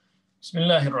بسم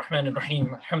الله الرحمن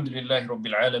الرحيم الحمد لله رب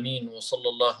العالمين وصلى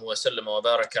الله وسلم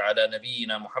وبارك على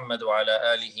نبينا محمد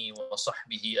وعلى آله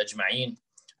وصحبه أجمعين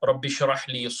رب اشرح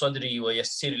لي صدري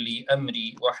ويسر لي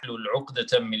أمري واحلل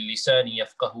عقدة من لساني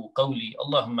يفقه قولي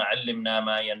اللهم علمنا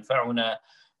ما ينفعنا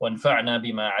وانفعنا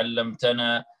بما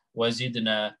علمتنا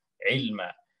وزدنا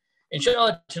علما.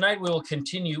 Inshallah, tonight we will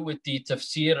continue with the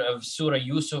tafsir of Surah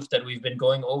Yusuf that we've been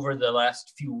going over the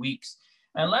last few weeks.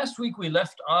 And last week we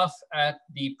left off at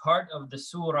the part of the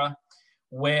surah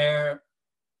where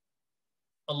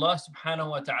Allah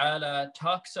subhanahu wa ta'ala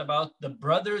talks about the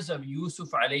brothers of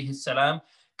Yusuf alayhi salam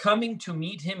coming to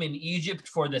meet him in Egypt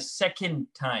for the second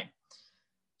time.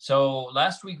 So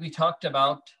last week we talked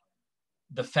about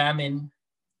the famine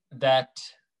that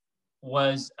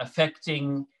was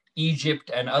affecting Egypt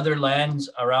and other lands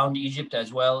around Egypt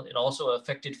as well. It also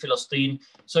affected Palestine.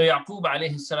 So Yaqub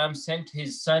alayhi salam sent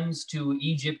his sons to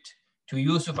Egypt, to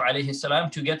Yusuf alayhi salam,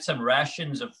 to get some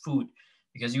rations of food,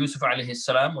 because Yusuf alayhi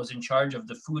salam was in charge of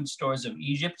the food stores of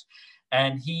Egypt,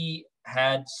 and he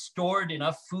had stored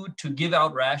enough food to give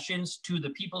out rations to the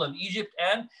people of Egypt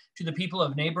and to the people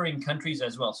of neighboring countries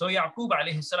as well. So Yaqub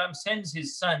alayhi salam sends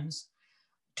his sons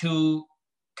to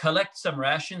collect some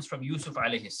rations from Yusuf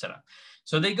alayhi salam.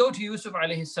 So they go to Yusuf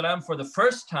alayhi salam for the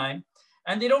first time,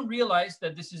 and they don't realize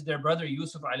that this is their brother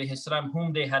Yusuf alayhi salam,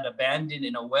 whom they had abandoned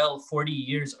in a well 40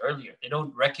 years earlier. They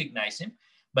don't recognize him,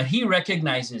 but he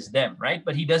recognizes them, right?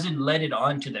 But he doesn't let it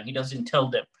on to them. He doesn't tell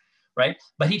them, right?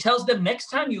 But he tells them, next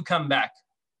time you come back,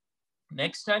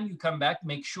 make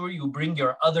sure you bring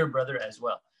your other brother as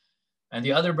well. And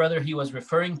the other brother he was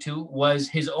referring to was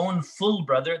his own full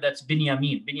brother, that's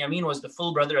Binyamin. Binyamin was the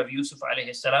full brother of Yusuf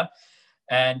alayhi salam,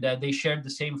 and they shared the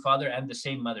same father and the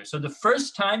same mother. So the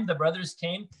first time the brothers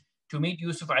came to meet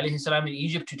Yusuf alayhi salam in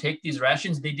Egypt to take these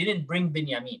rations, they didn't bring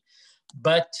Binyamin.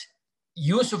 But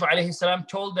Yusuf alayhi salam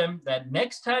told them that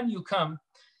next time you come,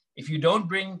 if you don't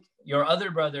bring your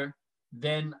other brother,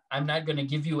 then I'm not going to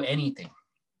give you anything,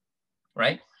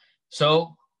 right?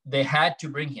 So they had to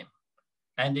bring him.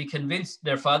 And they convinced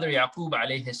their father Yaqub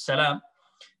alayhi salam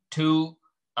to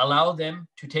allow them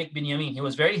to take Binyamin. He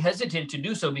was very hesitant to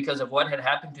do so because of what had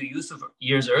happened to Yusuf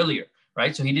years earlier,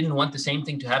 right? So he didn't want the same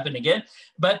thing to happen again,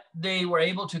 but they were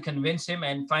able to convince him,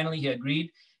 and finally he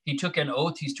agreed. He took an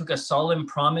oath, he took a solemn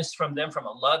promise from them, from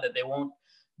Allah, that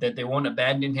they won't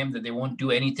abandon him, that they won't do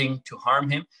anything to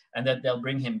harm him, and that they'll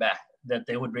bring him back, that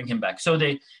they would bring him back. So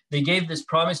they gave this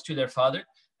promise to their father,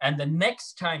 and the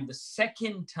next time, the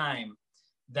second time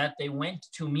that they went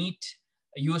to meet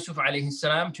Yusuf alayhi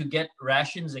salam to get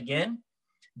rations again,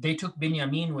 they took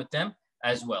Binyamin with them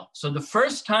as well. So the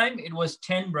first time it was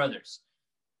 10 brothers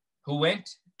who went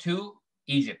to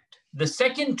Egypt. The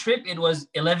second trip it was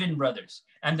 11 brothers.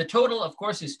 And the total, of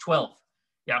course, is 12.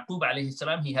 Yaqub alayhi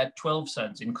salam, he had 12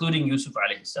 sons, including Yusuf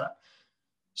alayhi salam.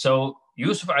 So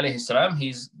Yusuf alayhi salam,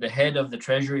 he's the head of the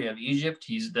treasury of Egypt.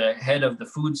 He's the head of the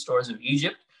food stores of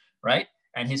Egypt, right?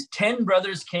 And his 10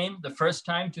 brothers came the first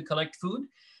time to collect food.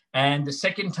 And the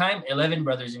second time, 11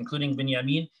 brothers, including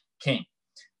Binyamin, came.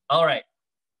 All right.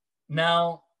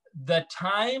 Now, the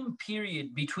time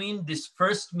period between this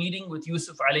first meeting with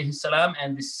Yusuf alayhi salam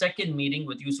and the second meeting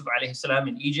with Yusuf alayhi salam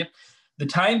in Egypt, the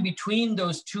time between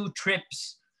those two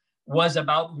trips was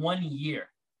about 1 year.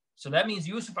 So that means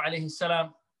Yusuf alayhi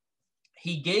salam,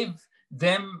 he gave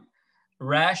them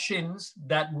rations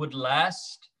that would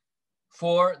last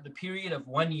for the period of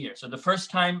 1 year. So the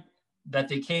first time that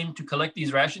they came to collect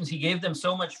these rations, he gave them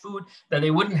so much food that they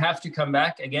wouldn't have to come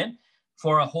back again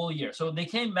for a whole year. So they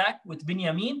came back with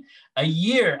Binyamin a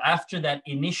year after that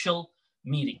initial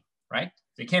meeting, right?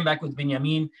 They came back with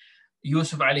Binyamin.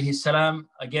 Yusuf alayhi salam,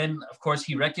 again, of course,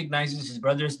 he recognizes his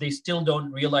brothers. They still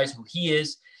don't realize who he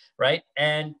is, right?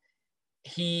 And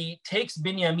he takes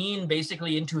Binyamin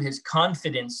basically into his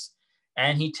confidence,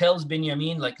 and he tells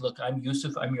Binyamin, like, look, I'm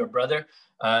Yusuf, I'm your brother.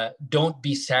 Don't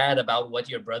be sad about what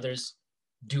your brothers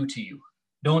do to you.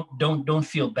 Don't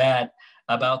feel bad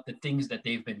about the things that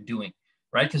they've been doing,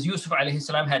 right? Because Yusuf alayhi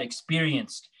salam had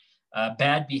experienced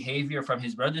bad behavior from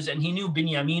his brothers, and he knew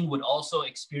Binyamin would also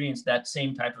experience that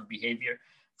same type of behavior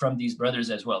from these brothers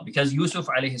as well. Because Yusuf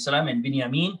alayhi salam and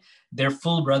Binyamin, they're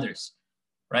full brothers,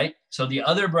 right? So the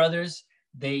other brothers,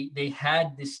 they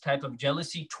had this type of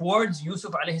jealousy towards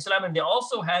Yusuf alayhi salam, and they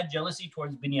also had jealousy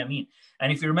towards Binyamin.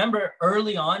 And if you remember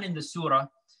early on in the surah,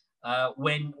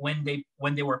 when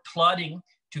they were plotting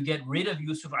to get rid of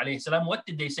Yusuf alayhi salam, what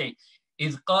did they say?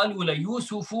 إِذْ قَالُوا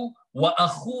لَيُوسُفُ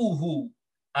وَأَخُوهُ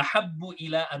أَحَبُّ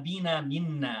إِلَىٰ أَبِينَا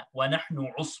مِنَّا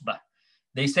وَنَحْنُ عُصْبَةٌ.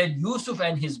 They said Yusuf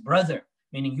and his brother,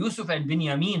 meaning Yusuf and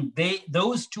Binyamin,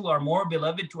 those two are more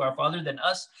beloved to our father than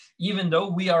us, even though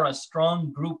we are a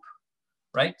strong group,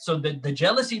 right? So the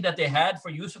jealousy that they had for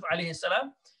Yusuf alayhi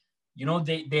salam,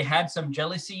 they had some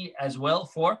jealousy as well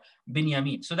for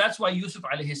Binyamin. So that's why Yusuf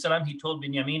alayhi salam, he told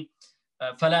Binyamin,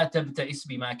 فَلَا تَبْتَئِسْ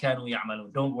بِمَا كَانُوا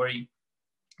يَعْمَلُونَ. Don't worry,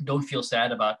 don't feel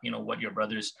sad about what your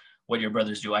brothers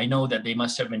do. I know that they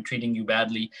must have been treating you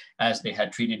badly as they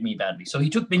had treated me badly. So he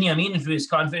took Binyamin into his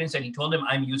confidence and he told him,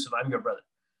 I'm Yusuf, I'm your brother,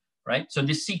 right? So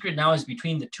this secret now is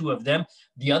between the two of them.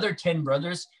 The other 10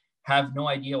 brothers have no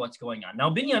idea what's going on.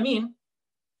 Now Binyamin,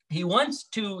 he wants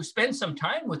to spend some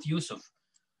time with Yusuf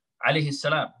alayhi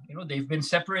salam. They've been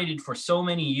separated for so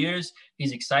many years.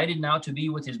 He's excited now to be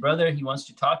with his brother. He wants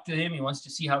to talk to him. He wants to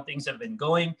see how things have been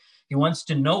going. He wants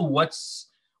to know what's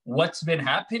been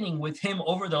happening with him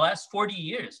over the last 40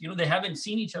 years. They haven't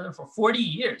seen each other for 40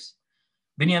 years.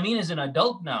 Binyamin is an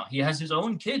adult now. He has his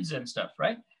own kids and stuff,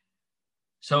 right?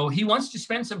 So he wants to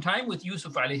spend some time with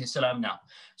Yusuf alayhi salam now.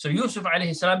 So Yusuf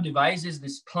alayhi salam devises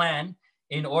this plan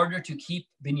in order to keep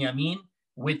Binyamin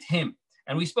with him.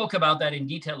 And we spoke about that in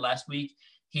detail last week.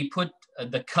 He put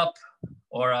the cup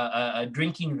or a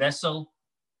drinking vessel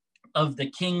of the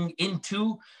king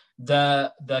into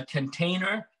the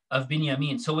container of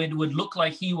Binyamin. So it would look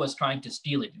like he was trying to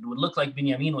steal it. It would look like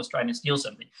Binyamin was trying to steal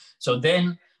something. So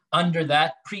then under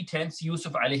that pretense,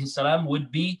 Yusuf alayhi salam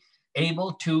would be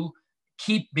able to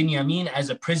keep Binyamin as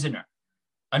a prisoner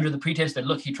under the pretense that,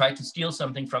 look, he tried to steal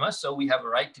something from us, so we have a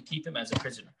right to keep him as a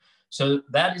prisoner. So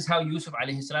that is how Yusuf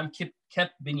alayhi salam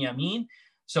kept Binyamin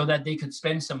so that they could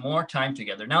spend some more time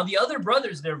together. Now the other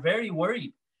brothers, they're very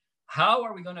worried. How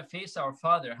are we going to face our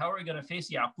father? How are we going to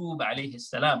face Yaqub alayhi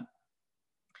salam?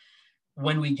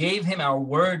 When we gave him our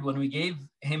word, when we gave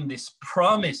him this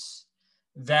promise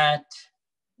that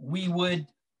we would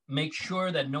make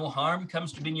sure that no harm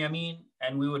comes to Binyamin,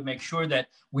 and we would make sure that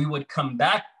we would come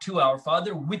back to our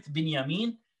father with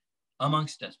Binyamin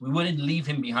amongst us. We wouldn't leave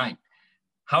him behind.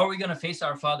 How are we going to face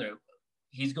our father?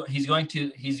 He's going to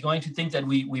think that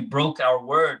we broke our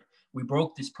word. We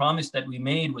broke this promise that we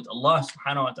made with Allah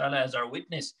subhanahu wa ta'ala as our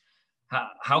witness.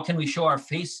 How can we show our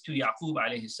face to Yaqub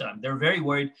alayhi salam? They're very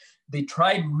worried. They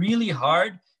tried really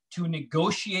hard to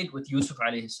negotiate with Yusuf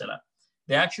alayhi salam.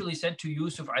 They actually said to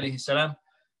Yusuf alayhi salam,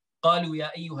 قالوا يا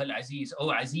أيها العزيز,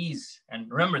 oh Aziz.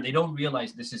 And remember, they don't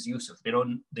realize this is Yusuf. They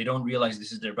don't realize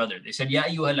this is their brother. They said, Ya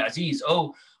أيها العزيز,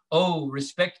 oh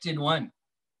respected one.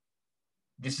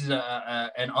 This is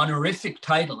an honorific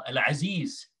title,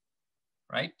 Al-Aziz,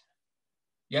 right?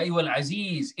 Ya أيها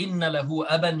العزيز, إن له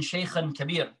أبا شيخا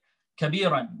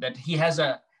كبيرا, that he has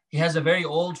a very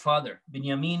old father.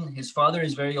 Binyamin, his father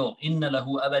is very old. إن له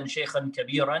أبا شيخا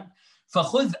كبيرا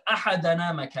فخذ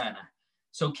أحدنا مكانه.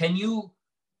 So can you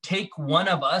take one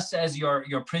of us as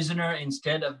your prisoner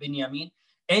instead of Binyamin?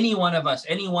 Any one of us,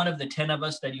 any one of the 10 of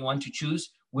us that you want to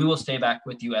choose, we will stay back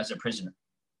with you as a prisoner.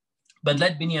 But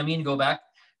let Binyamin go back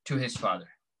to his father.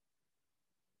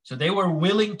 So they were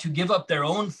willing to give up their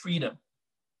own freedom,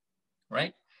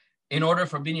 right, in order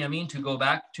for Binyamin to go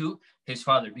back to his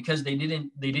father, because they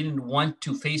didn't want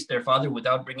to face their father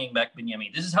without bringing back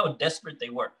Binyamin. This is how desperate they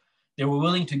were. They were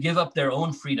willing to give up their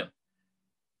own freedom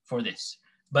for this.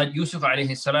 But Yusuf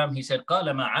alayhi salam, he said, قَالَ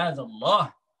مَعَاذَ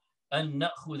اللَّهِ أَن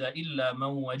نَأْخُذَ إِلَّا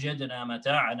مَنْ وَجَدْنَا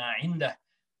مَتَاعَنَا عِنْدَهِ.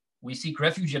 We seek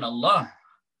refuge in Allah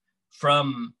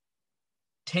from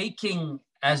taking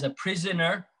as a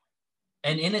prisoner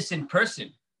an innocent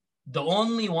person. The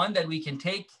only one that we can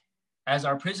take as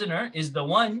our prisoner is the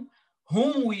one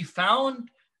whom we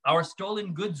found our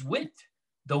stolen goods with.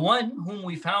 The one whom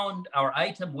we found our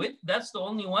item with, that's the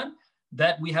only one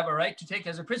that we have a right to take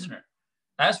as a prisoner.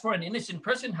 As for an innocent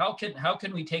person, how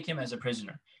can we take him as a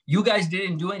prisoner? You guys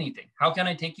didn't do anything. How can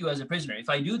I take you as a prisoner? If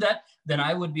I do that, then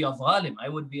I would be a zalim. I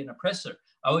would be an oppressor.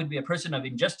 I would be a person of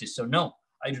injustice. So no,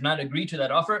 I do not agree to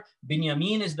that offer.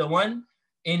 Binyamin is the one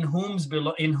in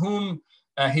whom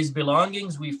his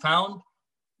belongings we found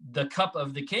the cup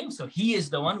of the king. So he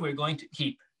is the one we're going to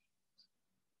keep.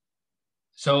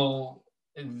 So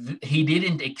he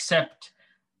didn't accept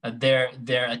their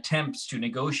attempts to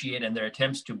negotiate and their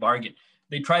attempts to bargain.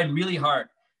 They tried really hard.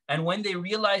 And when they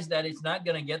realized that it's not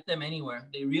going to get them anywhere,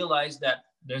 they realized that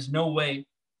there's no way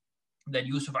that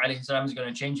Yusuf alayhi salam is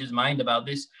going to change his mind about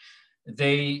this.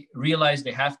 They realized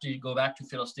they have to go back to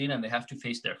Palestine and they have to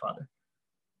face their father,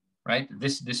 right?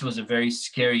 This was a very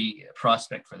scary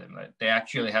prospect for them. Right? They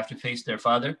actually have to face their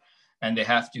father and they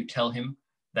have to tell him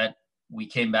that we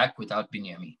came back without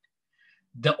Binyamin.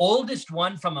 The oldest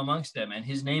one from amongst them, and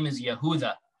his name is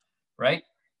Yehuda, right?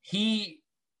 He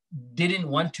didn't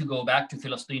want to go back to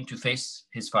Palestine to face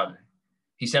his father.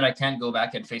 He said, I can't go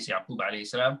back and face Yaqub alayhi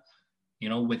salam,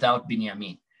 without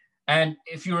Binyamin. And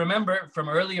if you remember from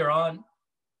earlier on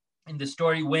in the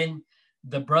story, when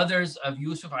the brothers of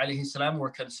Yusuf alayhi salam were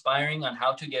conspiring on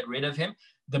how to get rid of him.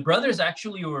 The brothers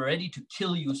actually were ready to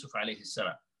kill Yusuf alayhi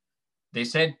salam. They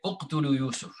said, "Uqtulu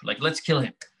Yusuf," like let's kill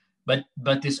him.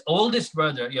 But this oldest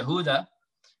brother, Yehuda,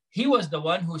 he was the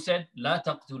one who said, "La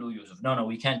taqtulu Yusuf." No,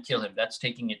 we can't kill him. That's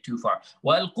taking it too far.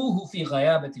 وَأَلْقُوهُ فِي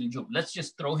غَيَابَةِ الْجُبِّ. Let's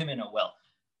just throw him in a well,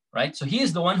 right? So he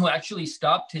is the one who actually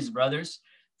stopped his brothers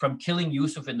from killing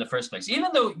Yusuf in the first place.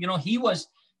 Even though, he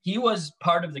was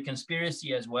part of the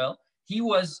conspiracy as well. He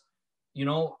was,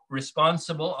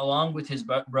 responsible along with his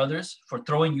brothers for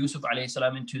throwing Yusuf alayhi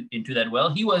salam into that well.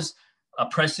 He was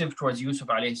oppressive towards Yusuf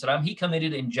alayhi salam. He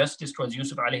committed injustice towards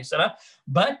Yusuf alayhi salam.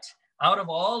 But out of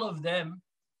all of them,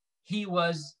 he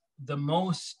was the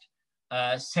most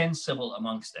sensible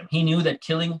amongst them. He knew that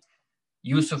killing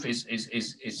Yusuf is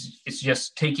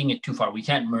just taking it too far. We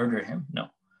can't murder him, no,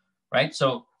 right?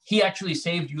 So he actually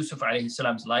saved Yusuf alayhi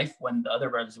salam's life when the other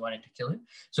brothers wanted to kill him.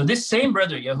 So this same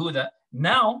brother, Yehuda,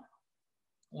 now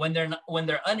when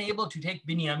they're unable to take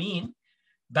Binyamin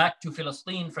back to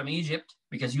Palestine from Egypt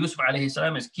because Yusuf alayhi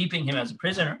salam is keeping him as a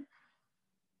prisoner,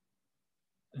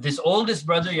 this oldest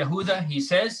brother, Yehuda, he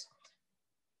says,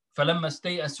 فَلَمَّا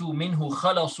اسْتَيْأَسُوا مِنْهُ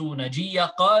خَلَصُوا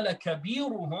نَجِيًّا قَالَ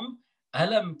كَبِيرُهُمْ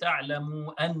أَلَمْ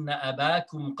تَعْلَمُوا أَنَّ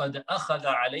أَبَاكُمْ قَدْ أَخَذَ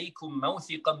عَلَيْكُمْ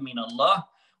مَوْثِقًا مِنَ اللَّهِ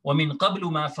وَمِنْ قَبْلُ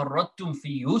مَا فَرَّطْتُمْ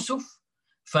فِي يُوسُفَ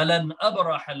فَلَنْ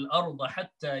أَبْرَحَ الْأَرْضَ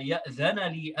حَتَّى يَأْذَنَ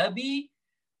لِي أَبِي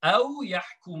أَوْ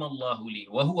يَحْكُمَ اللَّهُ لِي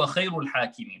وَهُوَ خَيْرُ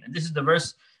الْحَاكِمِينَ. And this is the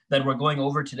verse that we're going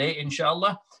over today,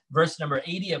 inshallah. Verse number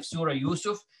 80 of Surah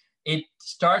Yusuf. It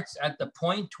starts at the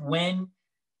point when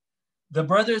the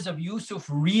brothers of Yusuf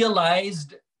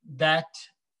realized that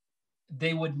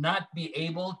they would not be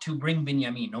able to bring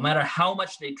Binyamin. No matter how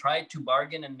much they tried to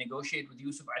bargain and negotiate with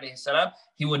Yusuf alayhi salam,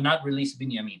 he would not release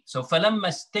Binyamin. So فَلَمَّا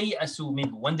اسْتَيْأَسُوا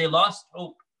مِنْهُ. When they lost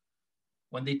hope,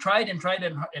 when they tried and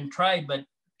tried, but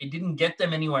it didn't get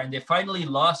them anywhere, and they finally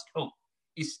lost hope.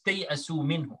 إِسْتَيْأَسُوا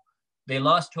مِنْهُ. They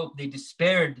lost hope. They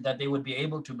despaired that they would be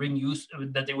able to bring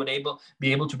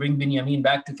be able to bring Binyamin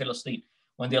back to Palestine.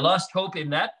 When they lost hope in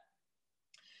that,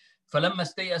 فَلَمَّا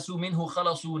اسْتَيْأَسُوا مِنْهُ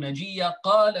خَلَصُوا نَجِيًّا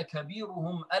قَالَ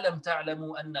كَبِيرُهُمْ أَلَمْ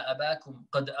تَعْلَمُوا أَنَّ أَبَاكُمْ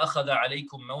قَدْ أَخَذَ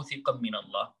عَلَيْكُمْ مَوْثِقًا مِنَ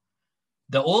اللَّهِ.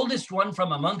 The oldest one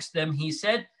from amongst them, he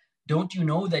said, don't you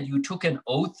know that you took an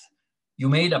oath? You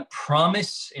made a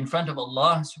promise in front of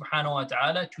Allah subhanahu wa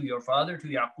ta'ala to your father, to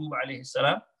Yaqub alayhi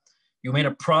salam. You made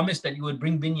a promise that you would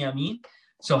bring Binyamin.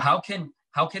 So how can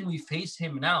we face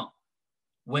him now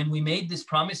when we made this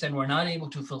promise and we're not able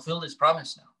to fulfill this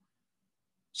promise now?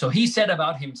 So he said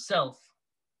about himself,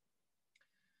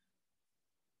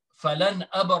 فَلَنْ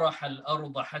أَبْرَحَ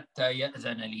الْأَرْضَ حَتَّى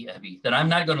يَأْذَنَ لِي أَبِي. That I'm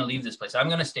not going to leave this place. I'm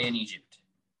going to stay in Egypt.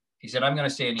 He said, I'm going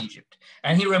to stay in Egypt.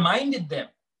 And he reminded them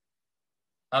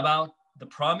about the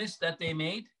promise that they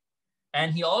made.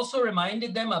 And he also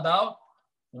reminded them about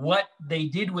what they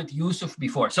did with Yusuf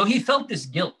before. So he felt this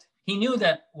guilt. He knew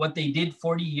that what they did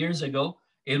 40 years ago,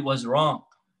 it was wrong.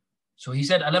 So he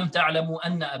said, أَلَمْ تَعْلَمُوا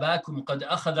أَنَّ أَبَاكُمْ قَدْ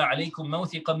أَخَذَ عَلَيْكُمْ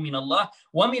مَوْثِقًا مِنَ اللَّهِ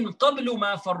وَمِنْ قَبْلُ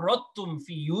مَا فَرَّطْتُمْ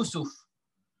فِي يُوسُفَ.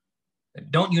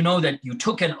 Don't you know that you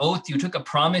took an oath, you took a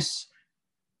promise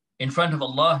in front of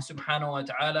Allah subhanahu wa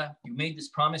ta'ala. You made this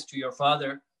promise to your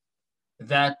father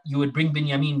that you would bring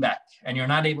Binyamin back, and you're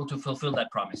not able to fulfill that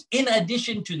promise. In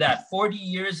addition to that, 40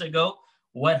 years ago,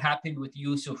 what happened with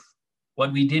Yusuf,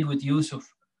 what we did with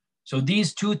Yusuf. So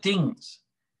these two things,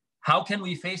 how can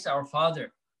we face our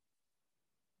father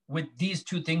with these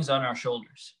two things on our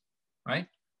shoulders, right?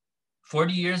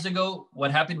 40 years ago,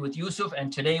 what happened with Yusuf,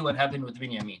 and today what happened with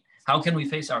Binyamin. How can we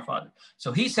face our father?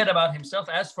 So he said about himself,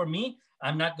 as for me,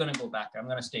 I'm not going to go back. I'm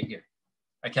going to stay here.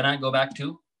 I cannot go back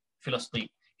to Palestine.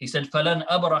 He said, فَلَنْ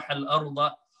أَبْرَحَ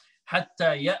الْأَرْضَ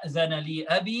حَتَّى يَأْذَنَ لِي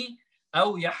أَبِي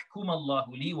أَوْ يَحْكُمَ اللَّهُ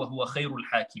لِي وَهُوَ خَيْرُ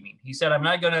الْحَاكِمِينَ. He said, I'm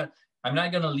not going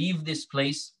to leave this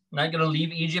place. I'm not going to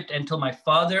leave Egypt until my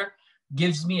father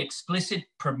gives me explicit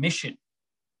permission,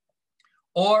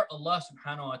 or Allah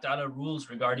subhanahu wa ta'ala rules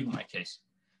regarding my case.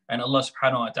 And Allah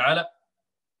subhanahu wa ta'ala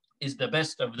is the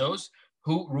best of those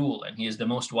who rule, and he is the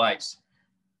most wise.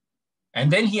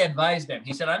 And then he advised them.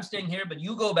 He said, I'm staying here, but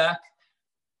you go back.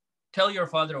 Tell your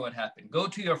father what happened. Go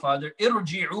to your father.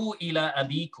 ارجعوا إلى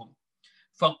أبيكم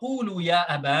فقولوا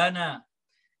يا أبانا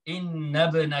إن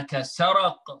ابنك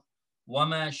سرق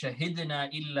وما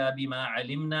شهدنا إلا بما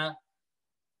علمنا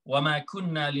وما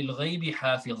كنا للغيب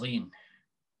حافظين.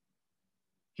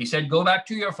 He said, go back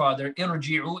to your father.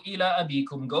 ارجعوا إلى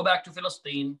أبيكم. Go back to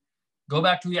Palestine. Go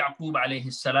back to Yaqub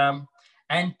alayhi salam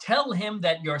and tell him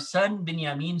that your son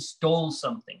Binyamin stole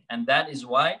something. And that is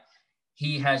why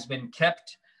he has been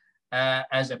kept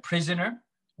as a prisoner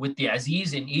with the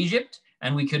Aziz in Egypt,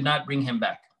 and we could not bring him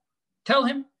back. Tell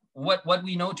him what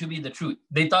we know to be the truth.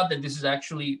 They thought that this is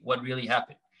actually what really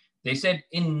happened. They said,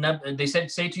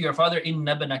 say to your father,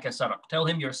 Inna ibnaka saraq. Tell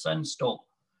him your son stole.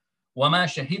 وَمَا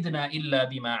شَهِدْنَا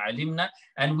إِلَّا بِمَا عَلِمْنَا.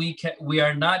 And we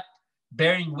are not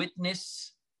bearing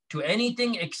witness to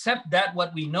anything except that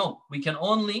what we know. We can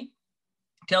only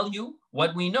tell you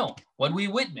what we know, what we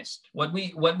witnessed, what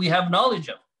we have knowledge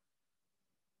of.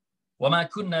 وَمَا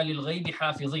كُنَّا لِلْغَيْبِ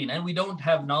حَافِظِينَ. And we don't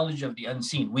have knowledge of the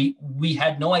unseen. We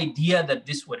had no idea that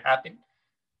this would happen,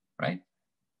 right?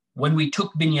 When we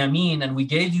took Binyamin and we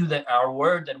gave you our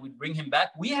word that we'd bring him back,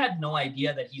 we had no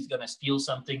idea that he's going to steal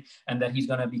something and that he's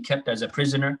going to be kept as a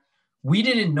prisoner. We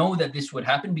didn't know that this would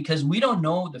happen because we don't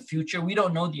know the future. We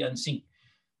don't know the unseen.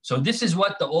 So this is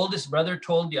what the oldest brother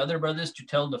told the other brothers to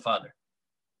tell the father.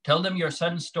 Tell them your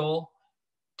son stole.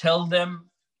 Tell them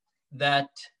that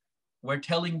we're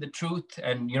telling the truth,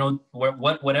 and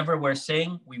whatever we're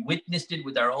saying, we witnessed it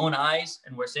with our own eyes,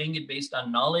 and we're saying it based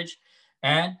on knowledge.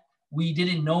 And we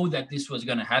didn't know that this was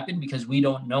going to happen because we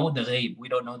don't know the ghaib. We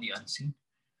don't know the unseen.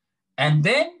 And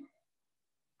then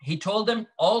he told them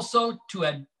also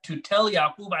to tell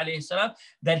Yaqub alayhi salam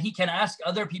that he can ask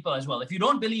other people as well. If you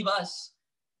don't believe us,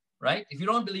 right? If you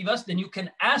don't believe us, then you can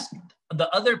ask the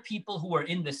other people who are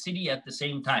in the city at the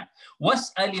same time.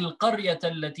 وَاسْأَلِ الْقَرْيَةَ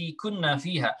الَّتِي كُنَّا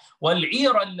فِيهَا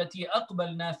وَالْعِيرَ الَّتِي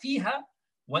أَقْبَلْنَا فِيهَا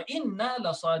وَإِنَّا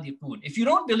لَصَادِقُونَ. If you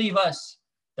don't believe us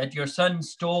that your son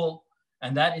stole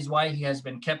and that is why he has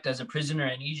been kept as a prisoner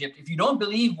in Egypt, if you don't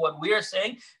believe what we're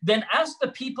saying, then ask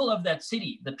the people of that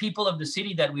city, the people of the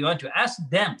city that we went to, ask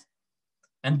them,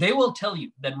 and they will tell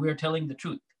you that we're telling the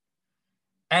truth.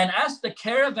 And ask the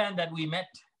caravan that we met.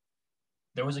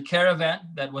 There was a caravan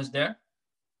that was there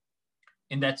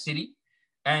in that city,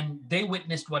 and they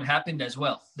witnessed what happened as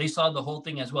well. They saw the whole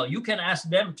thing as well. You can ask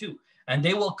them too, and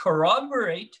they will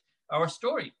corroborate our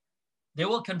story. They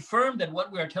will confirm that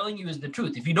what we are telling you is the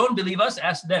truth. If you don't believe us,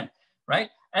 ask them, right?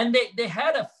 And they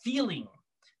had a feeling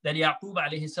that Yaqub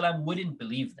alayhi salam wouldn't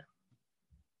believe them,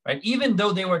 right? Even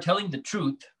though they were telling the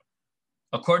truth,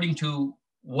 according to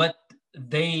what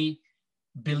they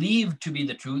believed to be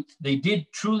the truth, they did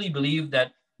truly believe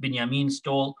that Binyamin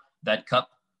stole that cup,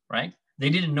 right? They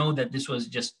didn't know that this was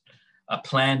just a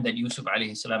plan that Yusuf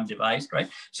alayhi salam devised, right?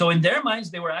 So in their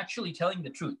minds, they were actually telling the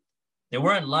truth. They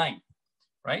weren't lying,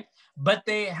 right? But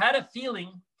they had a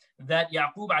feeling that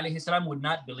Yaqub alayhi salam would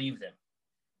not believe them,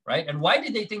 right? And why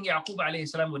did they think Yaqub alayhi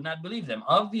salam would not believe them?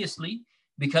 Obviously,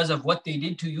 because of what they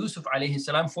did to Yusuf alayhi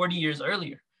salam 40 years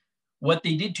earlier. What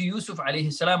they did to Yusuf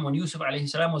alayhi salam when Yusuf alayhi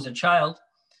salam was a child,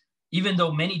 even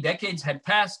though many decades had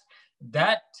passed,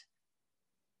 that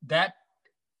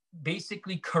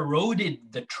basically corroded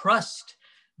the trust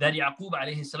that Yaqub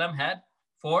alayhi salam had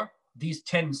for these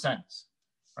 10 sons,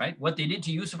 right? What they did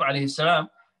to Yusuf alayhi salam,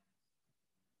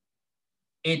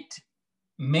 it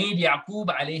made Yaqub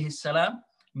alayhi salam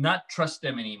not trust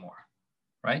them anymore,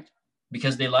 right?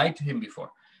 Because they lied to him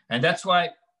before. And that's why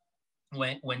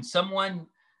when someone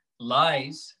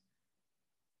lies,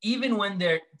 even when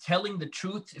they're telling the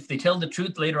truth, if they tell the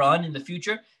truth later on in the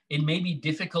future, it may be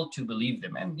difficult to believe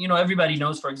them. And, everybody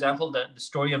knows, for example, the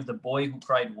story of the boy who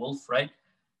cried wolf, right?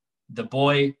 The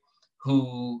boy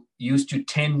who used to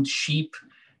tend sheep,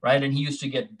 right? And he used to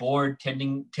get bored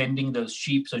tending those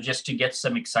sheep. So just to get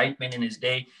some excitement in his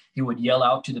day, he would yell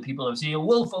out to the people of the city, a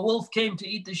wolf came to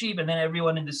eat the sheep. And then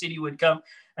everyone in the city would come.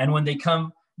 And when they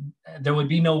come, there would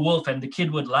be no wolf, and the kid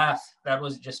would laugh. That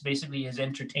was just basically his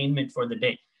entertainment for the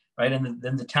day, right? And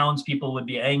then the townspeople would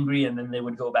be angry, and then they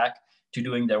would go back to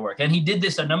doing their work. And he did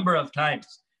this a number of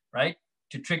times, right?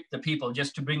 To trick the people,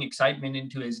 just to bring excitement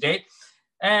into his day.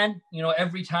 And,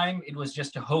 every time it was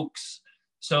just a hoax.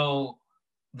 So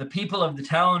the people of the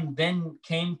town then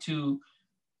came to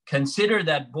consider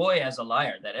that boy as a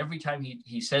liar, that every time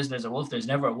he says there's a wolf, there's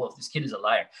never a wolf. This kid is a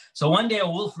liar. So one day a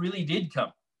wolf really did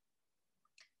come.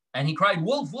 And he cried,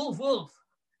 wolf, wolf, wolf.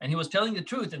 And he was telling the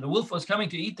truth, and the wolf was coming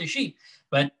to eat the sheep.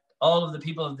 But all of the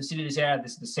people of the city, they say,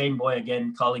 this is the same boy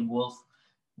again calling wolf.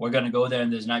 We're going to go there,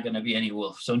 and there's not going to be any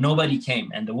wolf. So nobody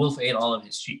came, and the wolf ate all of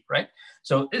his sheep, right?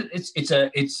 So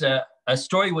it's a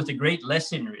story with a great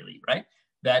lesson, really, right?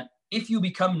 That if you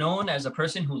become known as a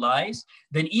person who lies,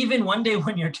 then even one day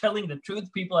when you're telling the truth,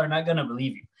 people are not going to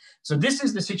believe you. So this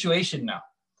is the situation now.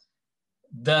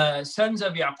 The sons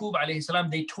of Yaqub alayhi salam,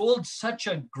 they told such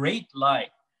a great lie.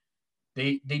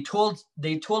 They told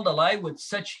a lie with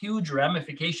such huge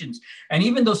ramifications. And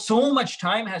even though so much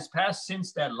time has passed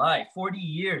since that lie, 40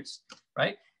 years,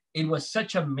 right? It was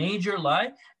such a major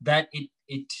lie that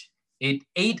it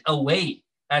ate away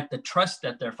at the trust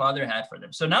that their father had for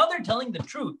them. So now they're telling the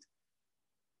truth.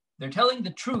 They're telling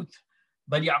the truth,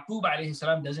 but Yaqub alayhi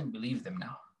salam doesn't believe them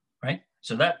now, right?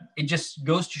 So that it just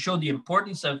goes to show the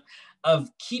importance of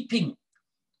keeping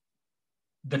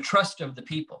the trust of the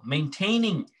people,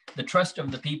 maintaining the trust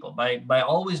of the people by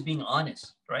always being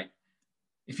honest, right?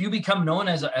 If you become known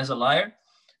as a liar,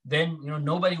 then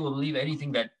nobody will believe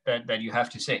anything that you have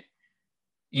to say,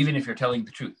 even if you're telling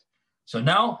the truth. So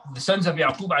now the sons of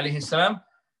Yaqub alayhi salam,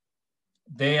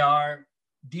 they are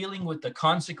dealing with the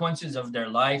consequences of their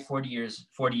lie 40 years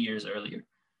earlier.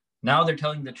 Now they're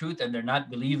telling the truth and they're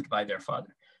not believed by their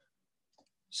father.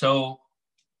 So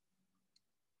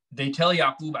they tell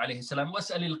Yaqub alayhi salam,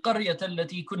 وَاسْأَلِ الْقَرْيَةَ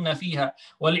الَّتِي كُنَّا فِيهَا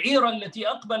وَالْعِيرَ الَّتِي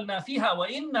أَقْبَلْنَا فِيهَا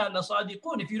وَإِنَّا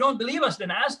لَصَادِقُونَ. If you don't believe us,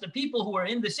 then ask the people who are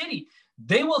in the city.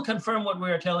 They will confirm what we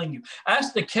are telling you.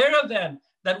 Ask the caravan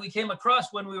that we came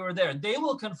across when we were there. They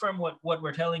will confirm what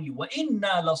we're telling you. وَإِنَّا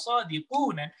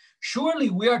لَصَادِقُونَ. And surely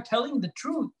we are telling the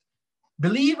truth.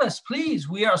 Believe us, please.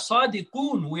 We are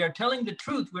sadiqun. We are telling the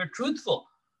truth. We're truthful.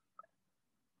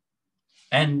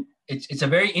 And it's a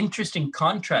very interesting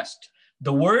contrast.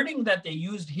 The wording that they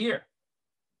used here,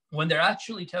 when they're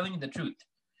actually telling the truth,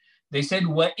 they said,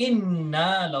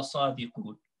 وَإِنَّا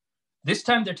لَصَادِقُونَ. This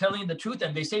time they're telling the truth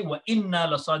and they say,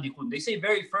 وَإِنَّا لَصَادِقُونَ. They say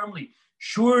very firmly,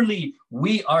 surely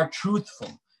we are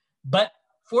truthful. But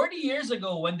 40 years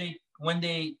ago, when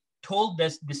they told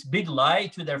this big lie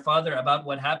to their father about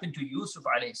what happened to Yusuf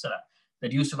alayhi salam,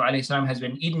 that Yusuf alayhi salam has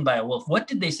been eaten by a wolf, what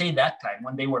did they say that time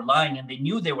when they were lying and they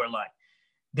knew they were lying?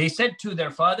 They said to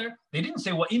their father, they didn't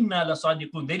say, وَإِنَّا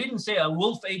لَصَادِقُونَ. They didn't say a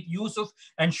wolf ate Yusuf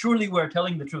and surely we're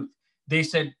telling the truth. They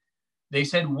said,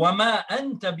 وَمَا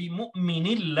أَنْتَ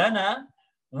بِمُؤْمِنٍ لَنَا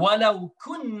وَلَوْ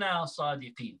كُنَّا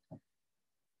صَادِقِينَ.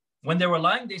 When they were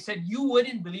lying, they said, you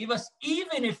wouldn't believe us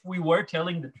even if we were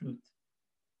telling the truth.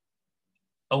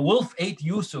 A wolf ate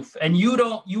Yusuf and you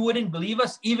wouldn't believe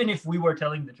us even if we were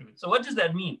telling the truth. So what does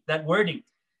that mean? That wording,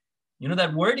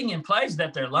 that wording implies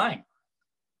that they're lying.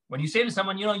 When you say to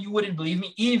someone, you wouldn't believe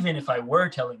me even if I were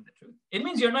telling the truth, it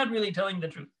means you're not really telling the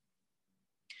truth.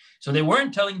 So they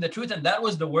weren't telling the truth, and that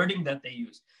was the wording that they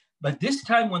used. But this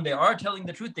time when they are telling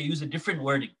the truth, they use a different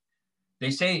wording.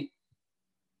 They say,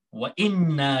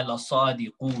 وَإِنَّا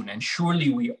لَصَادِقُونَ. And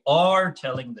surely we are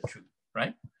telling the truth,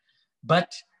 right?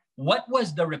 But what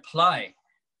was the reply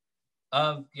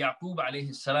of Yaqub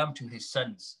alayhi salam to his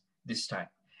sons this time?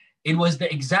 It was the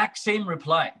exact same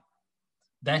reply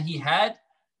that he had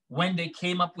when they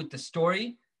came up with the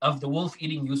story of the wolf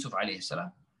eating Yusuf alayhi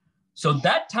salam. So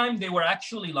that time they were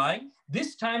actually lying.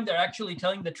 This time they're actually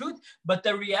telling the truth. But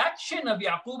the reaction of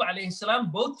Yaqub alayhi salam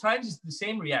both times is the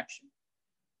same reaction,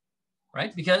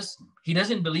 right? Because he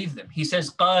doesn't believe them. He says,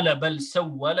 قَالَ بَلْ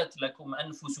سَوَّلَتْ لَكُمْ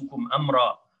أَنفُسُكُمْ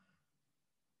أَمْرًا.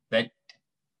 That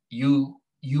you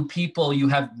people, you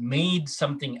have made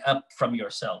something up from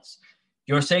yourselves.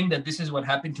 You're saying that this is what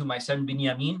happened to my son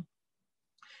Binyamin.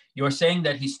 You're saying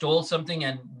that he stole something,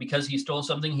 and because he stole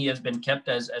something, he has been kept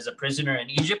as a prisoner in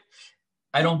Egypt.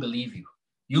 I don't believe you.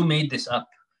 You made this up.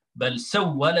 بَلْ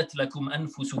سَوَّلَتْ لَكُمْ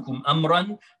أَنفُسُكُمْ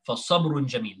أَمْرًا فَصَبْرٌ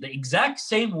جَمِيلٌ. The exact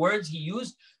same words he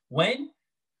used when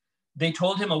they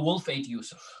told him a wolf ate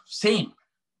Yusuf. Same.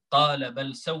 قَالَ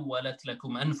بَلْ سَوَّلَتْ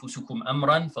لَكُمْ أَنفُسُكُمْ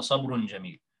أَمْرًا فَصَبْرٌ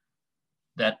جَمِيلٌ.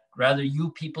 That rather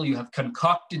you people, you have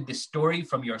concocted this story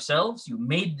from yourselves. You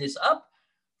made this up.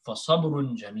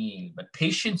 فَصَبْرٌ جَمِيلٌ. But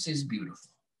patience is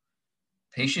beautiful.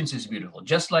 Patience is beautiful.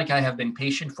 Just like I have been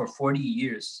patient for 40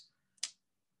 years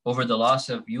over the loss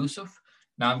of Yusuf,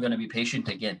 now I'm going to be patient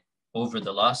again over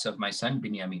the loss of my son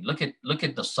Binyamin. Look at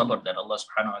the sabr that Allah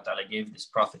subhanahu wa ta'ala gave this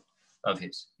prophet of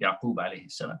his, Yaqub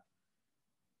alayhi salam.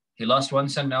 He lost one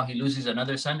son, now he loses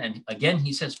another son, and again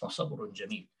he says, فَصَبْرٌ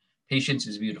جَمِيلٌ. Patience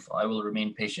is beautiful. I will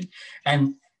remain patient.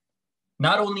 And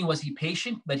not only was he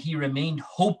patient, but he remained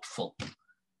hopeful.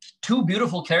 Two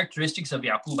beautiful characteristics of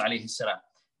Yaqub alayhi salam,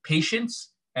 patience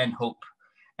and hope.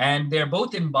 And they're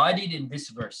both embodied in this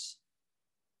verse.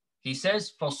 He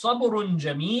says, فَصَبْرٌ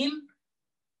جَمِيلٌ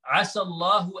عَسَى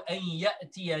اللَّهُ أَن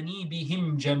يَأْتِيَنِي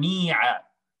بِهِمْ جَمِيعًا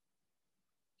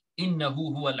إِنَّهُ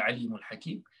هُوَ الْعَلِيمُ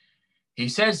الْحَكِيمُ. He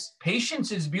says,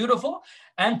 patience is beautiful,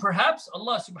 and perhaps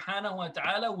Allah subhanahu wa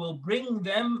ta'ala will bring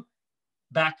them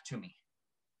back to me.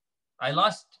 I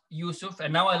lost Yusuf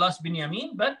and now I lost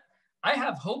Binyamin, but I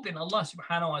have hope in Allah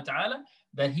subhanahu wa ta'ala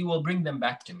that he will bring them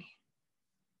back to me.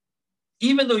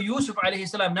 Even though Yusuf alayhi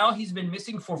salam, now he's been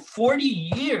missing for 40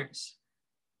 years.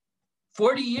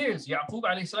 40 years, Yaqub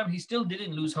alayhi salam, he still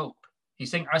didn't lose hope. He's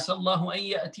saying, عَسَى اللَّهُ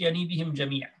أَن يَأْتِيَنِي بِهِمْ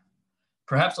جَمِيعًا.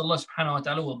 Perhaps Allah subhanahu wa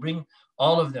ta'ala will bring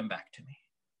all of them back to me.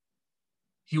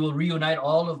 He will reunite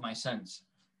all of my sons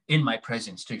in my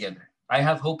presence together. I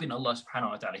have hope in Allah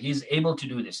subhanahu wa ta'ala. He is able to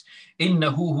do this.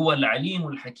 إِنَّهُ هُوَ الْعَلِيمُ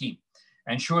الْحَكِيمُ.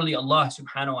 And surely Allah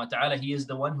subhanahu wa ta'ala, He is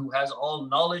the one who has all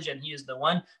knowledge and He is the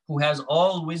one who has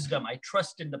all wisdom. I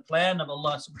trust in the plan of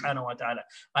Allah subhanahu wa ta'ala.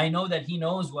 I know that He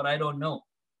knows what I don't know.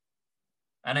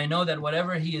 And I know that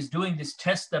whatever He is doing, this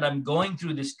test that I'm going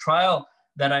through, this trial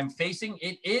that I'm facing,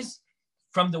 it is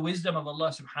from the wisdom of Allah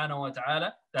subhanahu wa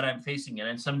ta'ala that I'm facing it.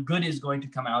 And some good is going to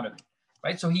come out of it.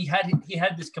 Right? So he had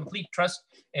this complete trust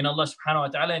in Allah subhanahu wa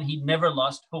ta'ala, and he never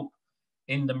lost hope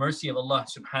in the mercy of Allah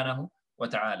subhanahu wa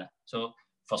ta'ala. So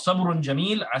فَصَبْرٌ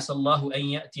جَمِيلٌ عَسَى اللَّهُ أَن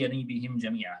يَأْتِيَنِي بِهِمْ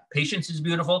جَمِيعًا. Patience is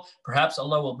beautiful. Perhaps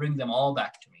Allah will bring them all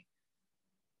back to me.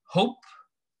 Hope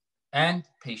and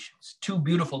patience. Two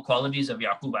beautiful qualities of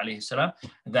Yaqub alayhi salam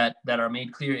that are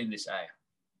made clear in this ayah.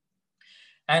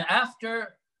 And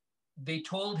after they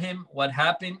told him what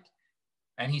happened,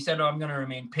 and he said, oh, I'm going to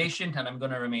remain patient and I'm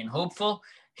going to remain hopeful,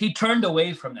 he turned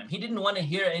away from them. He didn't want to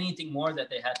hear anything more that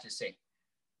they had to say.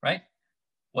 Right?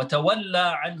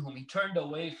 وَتَوَلَّى عَنْهُمْ. He turned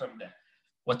away from them.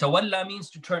 وَتَوَلَّى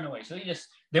means to turn away. So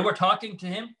they were talking to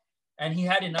him and he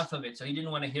had enough of it. So he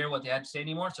didn't want to hear what they had to say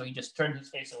anymore. So he just turned his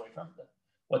face away from them.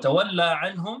 وَتَوَلَّى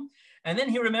عَنْهُمْ. And then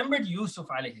he remembered Yusuf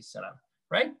alayhi salam.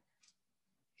 Right?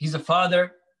 He's a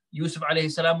father. Yusuf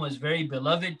alayhi salam was very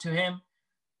beloved to him.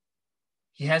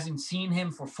 He hasn't seen him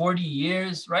for 40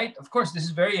 years, right? Of course, this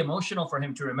is very emotional for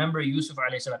him to remember Yusuf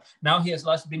alayhi salam. Now he has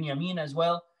lost Binyamin as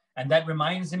well, and that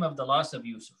reminds him of the loss of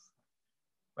Yusuf,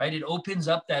 right? It opens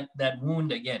up that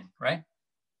wound again, right?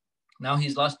 Now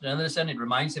he's lost another son. It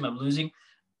reminds him of losing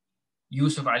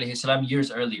Yusuf alayhi salam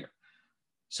years earlier.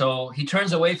 So he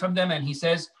turns away from them and he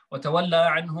says,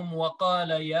 وَتَوَلَّى عَنْهُمْ وَقَالَ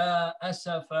يَا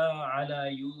أَسَفَ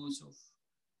عَلَى يُوسُف.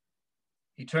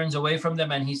 He turns away from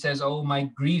them and he says, oh, my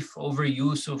grief over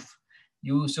Yusuf.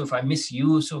 Yusuf, I miss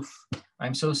Yusuf.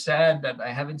 I'm so sad that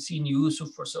I haven't seen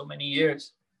Yusuf for so many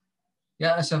years.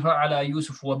 Ya asafa ala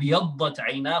Yusuf wa biyaddat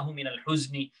aynahu min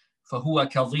al-huzni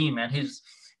fahuwa kadhim. And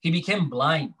he became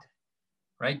blind,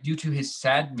 right, due to his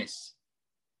sadness,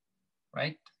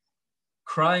 right?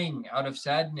 Crying out of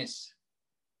sadness.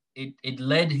 It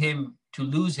led him to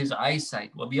lose his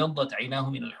eyesight.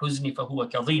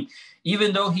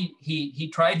 Even though he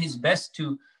tried his best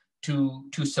to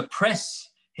suppress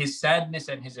his sadness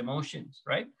and his emotions,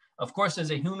 right? Of course,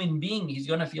 as a human being, he's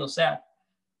going to feel sad.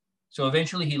 So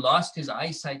eventually he lost his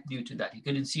eyesight due to that. He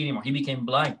couldn't see anymore. He became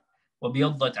blind.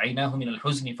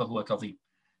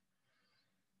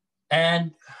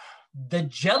 And the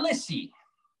jealousy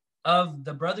of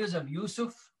the brothers of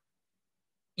Yusuf,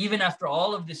 even after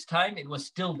all of this time, it was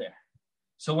still there.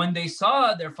 So when they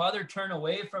saw their father turn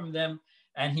away from them,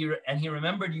 and he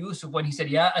remembered Yusuf when he said,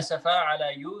 Ya asafa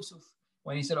ala Yusuf,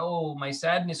 when he said, oh, my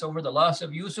sadness over the loss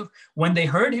of Yusuf, when they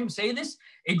heard him say this,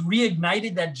 it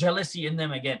reignited that jealousy in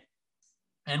them again.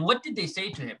 And what did they say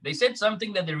to him? They said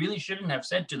something that they really shouldn't have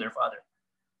said to their father,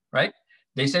 right?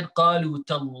 They said, قَالُوا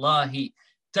تَاللَّهِ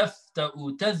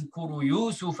تَفْتَأُ تَذْكُرُ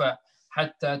يُوسُفَ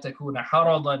حَتَّى تَكُونَ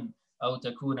حَرَضًا أَوْ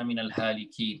تَكُونَ مِنَ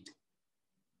الْهَالِكِينَ.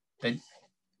 That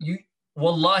you,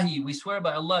 wallahi, we swear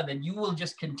by Allah that you will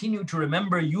just continue to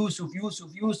remember Yusuf,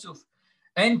 Yusuf, Yusuf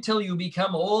until you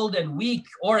become old and weak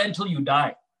or until you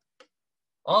die.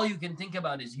 All you can think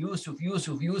about is Yusuf,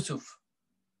 Yusuf, Yusuf.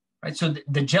 Right? So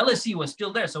the jealousy was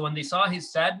still there. So when they saw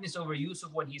his sadness over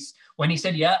Yusuf, when he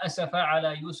said, Ya asafa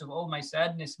ala Yusuf, oh, my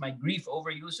sadness, my grief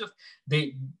over Yusuf,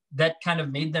 that kind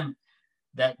of made them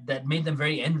that made them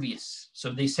very envious.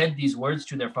 So they said these words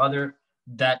to their father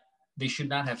that they should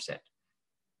not have said.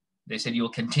 They said, you'll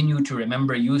continue to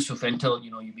remember Yusuf until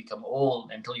you become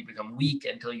old, until you become weak,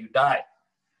 until you die.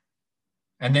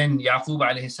 And then Yaqub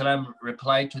alayhi salam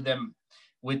replied to them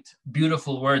with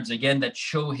beautiful words again that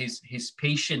show his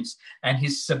patience and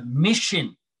his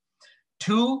submission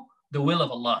to the will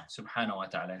of Allah subhanahu wa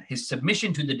ta'ala, his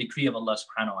submission to the decree of Allah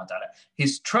subhanahu wa ta'ala,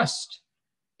 his trust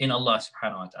in Allah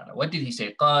subhanahu wa ta'ala. What did he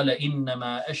say? قَالَ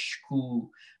إِنَّمَا أَشْكُو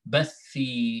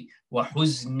بَثِّي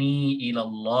وَحُزْنِي إِلَى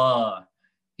اللَّهِ.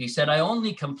 He said, I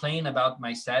only complain about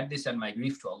my sadness and my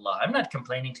grief to Allah. I'm not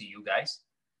complaining to you guys.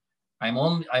 I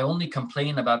only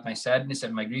complain about my sadness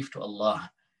and my grief to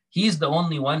Allah. He's the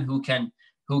only one who can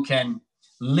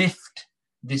lift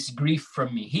this grief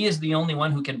from me. He is the only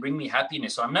one who can bring me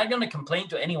happiness. So I'm not going to complain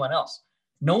to anyone else.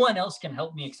 No one else can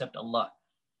help me except Allah.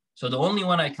 So the only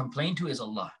one I complain to is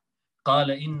Allah. قَالَ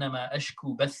إِنَّمَا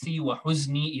أَشْكُو بَثِّي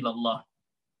وَحُزْنِي إِلَى اللَّهِ.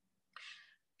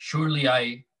 Surely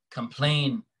I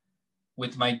complain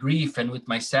with my grief and with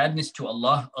my sadness to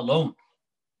Allah alone.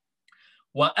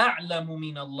 وَأَعْلَمُ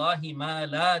مِنَ اللَّهِ مَا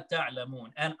لَا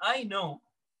تَعْلَمُونَ. And I know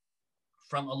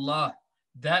from Allah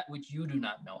that which you do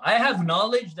not know. I have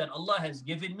knowledge that Allah has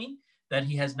given me that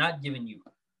He has not given you.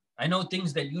 I know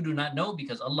things that you do not know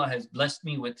because Allah has blessed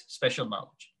me with special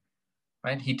knowledge.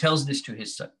 right? He tells this to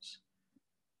his sons.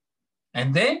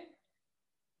 And then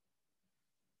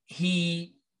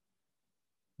he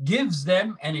gives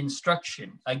them an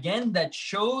instruction, again, that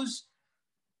shows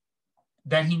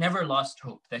that he never lost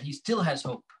hope, that he still has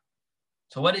hope.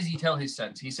 So what does he tell his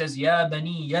sons? He says, يَا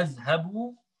بَنِي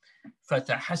يَذْهَبُوا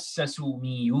فَتَحَسَّسُوا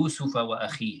مِن يُوسُفَ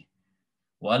وَأَخِيهِ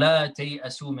وَلَا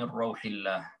تَيْأَسُوا مِن رَوْحِ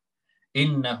اللَّهِ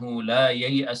إِنَّهُ لَا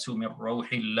يَيْأَسُ مِن رَوْحِ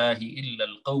اللَّهِ إِلَّا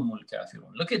الْقَوْمُ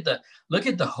الْكَافِرُونَ. Look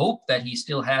at the hope that he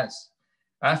still has.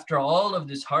 After all of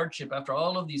this hardship, after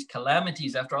all of these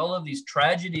calamities, after all of these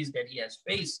tragedies that he has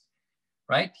faced,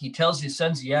 right? He tells his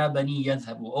sons, يَا بَنِي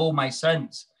يَذْهَبُوا, oh my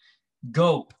sons,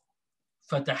 go.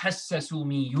 فَتَحَسَّسُوا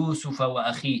مِن يُوسُفَ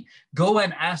وَأَخِيهِ. Go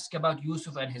and ask about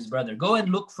Yusuf and his brother. Go and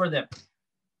look for them.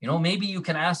 You know, maybe you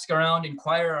can ask around,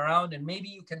 inquire around, and maybe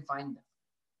you can find them.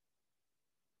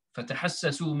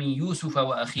 فَتَحَسَّسُوا مِن يُوسُفَ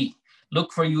وَأَخِيهِ.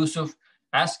 Look for Yusuf.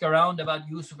 Ask around about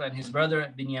Yusuf and his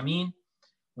brother Binyamin.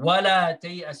 وَلَا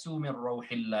تَيْأَسُوا مِن رَوْحِ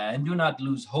اللَّهِ. And do not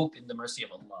lose hope in the mercy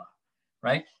of Allah.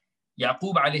 Right?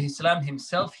 Yaqub alayhi salam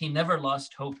himself, he never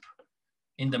lost hope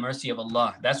in the mercy of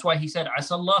Allah. That's why he said,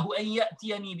 عَسَى اللَّهُ أَن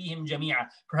يَأْتِيَنِي بِهِمْ جَمِيعًا.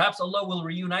 Perhaps Allah will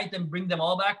reunite them, bring them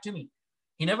all back to me.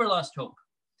 He never lost hope.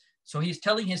 So he's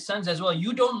telling his sons as well,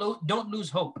 you don't lose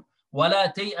hope.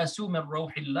 وَلَا تَيْأَسُوا مِن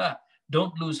رَوْحِ اللَّهِ.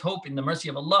 Don't lose hope in the mercy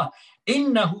of Allah.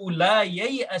 إِنَّهُ لَا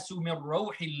يَيْأَسُ مِن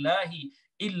رَوْحِ اللَّهِ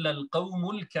إِلَّا الْقَوْمُ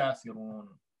الْكَافِرُونَ.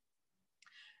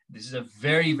 This is a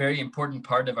very, very important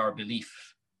part of our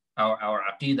belief, our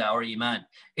aqidah, our iman.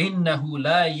 إِنَّهُ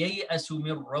لَا يَيْأَسُ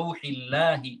مِن رَوْحِ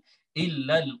اللَّهِ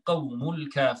إِلَّا الْقَوْمُ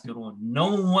الْكَافِرُونَ.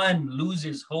 No one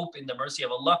loses hope in the mercy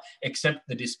of Allah except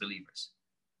the disbelievers.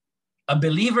 A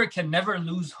believer can never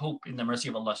lose hope in the mercy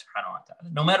of Allah subhanahu wa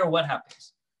ta'ala, no matter what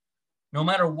happens. No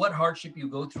matter what hardship you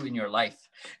go through in your life,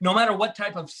 no matter what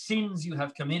type of sins you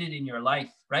have committed in your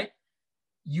life, right?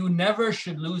 You never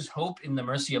should lose hope in the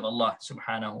mercy of Allah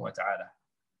subhanahu wa ta'ala,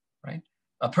 right?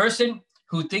 A person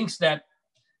who thinks that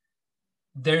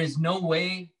there is no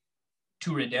way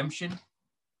to redemption,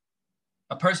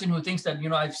 a person who thinks that,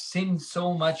 I've sinned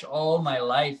so much all my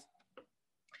life,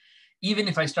 even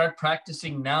if I start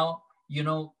practicing now,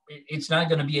 it's not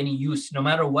going to be any use. No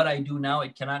matter what I do now,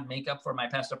 it cannot make up for my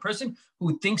past. A person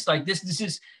who thinks like this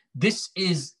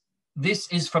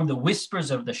is from the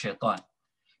whispers of the shaitan.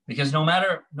 Because no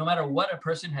matter what a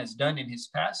person has done in his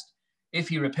past, if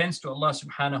he repents to Allah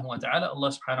subhanahu wa ta'ala, Allah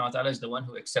subhanahu wa ta'ala is the one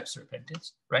who accepts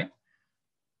repentance, right?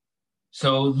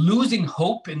 So losing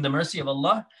hope in the mercy of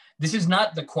Allah, this is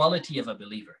not the quality of a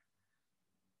believer.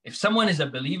 If someone is a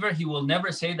believer, he will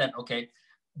never say that, okay,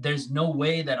 there's no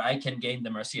way that I can gain the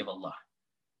mercy of Allah.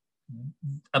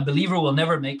 A believer will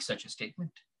never make such a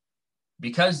statement,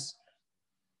 because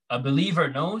a believer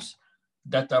knows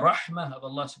that the rahmah of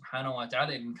Allah subhanahu wa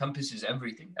ta'ala encompasses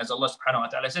everything. As Allah subhanahu wa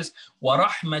ta'ala says,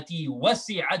 وَرَحْمَتِي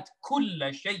وَسِعَتْ كُلَّ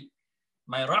شَيْءٍ.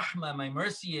 My rahmah, my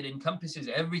mercy, it encompasses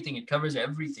everything. It covers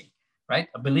everything, right?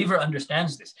 A believer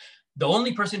understands this. The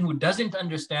only person who doesn't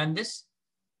understand this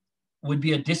would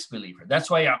be a disbeliever. That's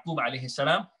why Yaqub alayhi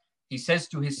salam, he says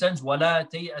to his sons, وَلَا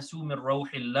تَيْأَسُوا مِن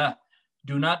رَوْحِ اللَّهِ.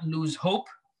 Do not lose hope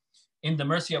in the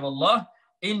mercy of Allah.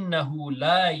 إِنَّهُ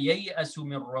لَا يَيْأَسُ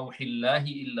مِن رَوْحِ اللَّهِ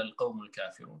إِلَّا الْقَوْمُ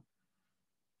الْكَافِرُونَ.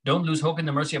 Don't lose hope in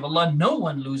the mercy of Allah. No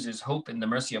one loses hope in the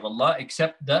mercy of Allah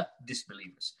except the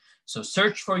disbelievers. So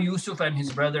search for Yusuf and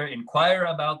his brother, inquire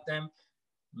about them,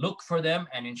 look for them,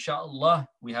 and inshallah,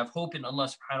 we have hope in Allah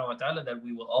subhanahu wa ta'ala that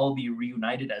we will all be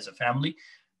reunited as a family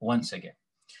once again.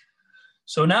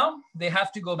 So now they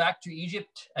have to go back to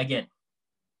Egypt again,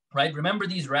 right? Remember,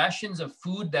 these rations of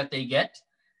food that they get,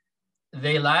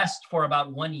 they last for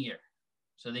about 1 year.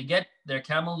 So they get their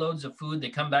camel loads of food, they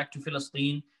come back to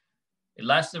Palestine. It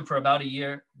lasts them for about a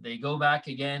year. They go back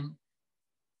again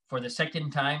for the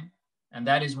second time, and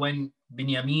that is when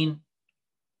Binyamin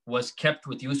was kept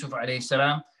with Yusuf alayhi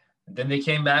salam. And then they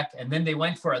came back, and then they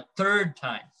went for a third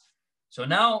time. So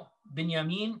now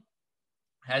Binyamin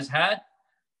has had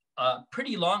a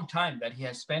pretty long time that he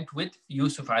has spent with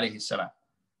Yusuf alayhi salam,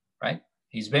 right?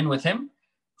 He's been with him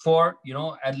for,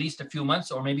 at least a few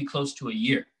months or maybe close to a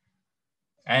year.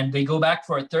 And they go back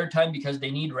for a third time because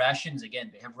they need rations again.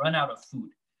 They have run out of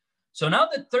food. So now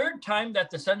the third time that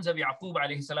the sons of Yaqub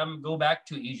alayhi salam go back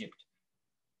to Egypt,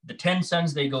 the 10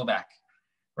 sons, they go back,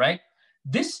 right?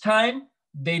 This time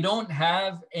they don't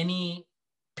have any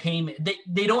payment.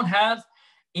 They don't have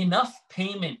enough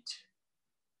payment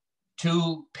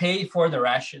to pay for the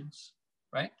rations,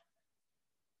 right?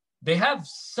 They have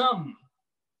some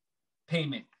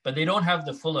payment, but they don't have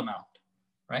the full amount,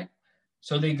 right?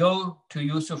 So they go to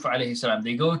Yusuf alayhi salam.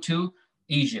 They go to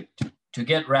Egypt to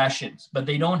get rations, but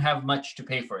they don't have much to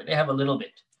pay for it. They have a little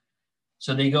bit.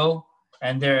 So they go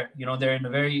and they're in a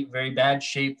very, very bad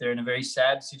shape. They're in a very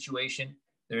sad situation.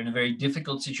 They're in a very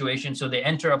difficult situation. So they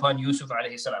enter upon Yusuf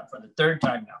alayhi salam for the third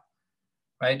time now,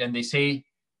 right? And they say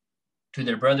to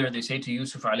their brother, they say to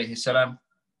Yusuf alayhi salam,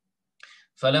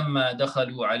 فَلَمَّا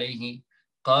دَخَلُوا عَلَيْهِ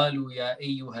قَالُوا يَا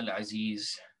أَيُّهَا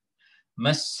الْعَزِيزُ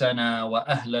مَسَّنَا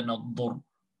وَأَهْلَنَا الضُّرُّ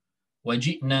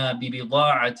وَجِئْنَا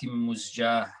بِبِضَاعَةٍ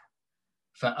مُزْجَاةٍ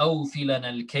فَأَوْفِ لَنَا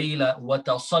الْكَيْلَ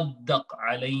وَتَصَدَّقْ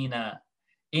عَلَيْنَا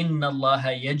إِنَّ اللَّهَ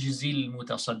يَجْزِي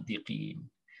الْمُتَصَدِّقِينَ.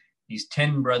 These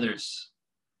 10 brothers,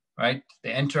 right?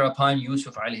 They enter upon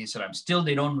Yusuf alayhi salam. Still,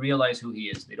 they don't realize who he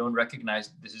is. They don't recognize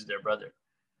this is their brother,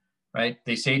 right?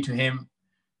 They say to him,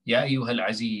 Ya ayyuhal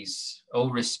aziz, O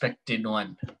respected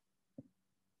one,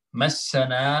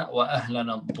 massana wa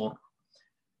ahlana ad-dur,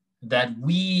 that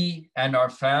we and our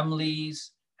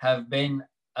families have been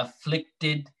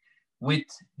afflicted with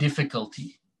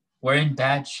difficulty. We're in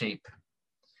bad shape.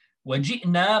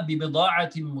 وَجِئْنَا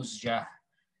بِبِضَاعَةٍ مُزْجَاةٍ,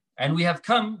 and we have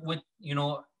come with,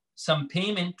 some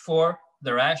payment for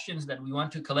the rations that we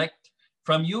want to collect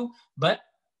from you, but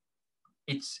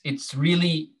it's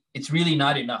really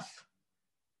not enough.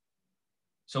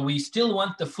 So we still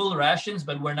want the full rations,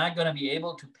 but we're not going to be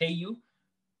able to pay you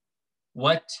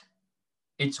what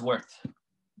it's worth.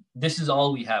 This is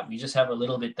all we have. We just have a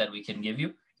little bit that we can give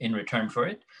you in return for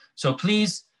it. So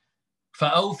please,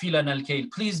 فَأَوْفِ لَنَا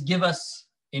الْكَيْلِ, please give us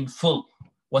in full.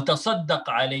 وَتَصَدَّقْ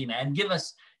عَلَيْنَا, and give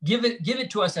it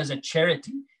to us as a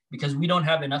charity, because we don't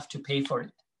have enough to pay for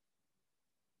it.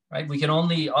 Right? We can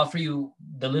only offer you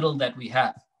the little that we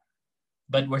have.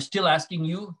 But we're still asking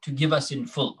you to give us in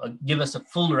full, give us a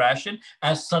full ration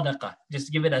as sadaqah.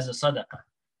 Just give it as a sadaqah.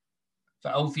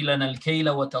 فَأَوْفِ لَنَا الْكَيْلَ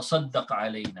وَتَصَدَّقْ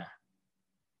عَلَيْنَا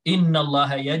إِنَّ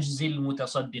اللَّهَ يَجْزِي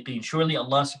الْمُتَصَدِّقِينَ. Surely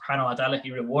Allah subhanahu wa ta'ala,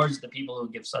 He rewards the people who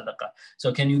give sadaqah.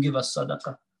 So can you give us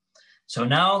sadaqah? So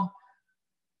now,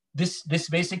 this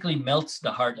basically melts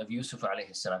the heart of Yusuf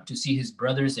alayhi salam, to see his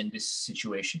brothers in this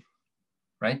situation,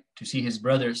 right? To see his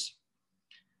brothers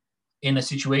in a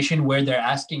situation where they're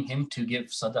asking him to give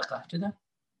sadaqah to them,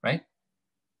 right?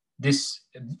 This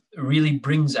really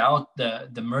brings out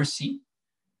the mercy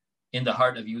in the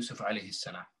heart of Yusuf alayhi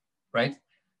salam, right?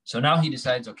 So now he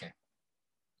decides, okay,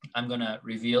 I'm going to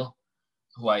reveal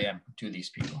who I am to these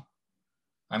people.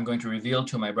 I'm going to reveal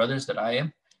to my brothers that I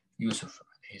am Yusuf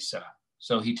alayhi salam.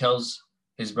 So he tells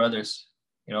his brothers,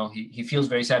 he feels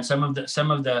very sad. Some of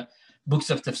the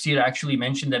books of tafsir actually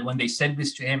mention that when they said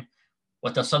this to him,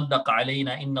 وَتَصَدَّقْ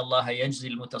عَلَيْنَا إِنَّ اللَّهَ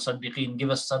يَجْزِي الْمُتَصَدِّقِينَ,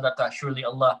 give us sadaqah, surely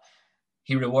Allah,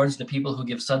 He rewards the people who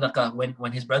give sadaqah.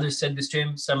 When his brothers said this to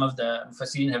him, some of the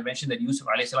mufassirin have mentioned that Yusuf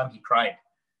alayhi salam, he cried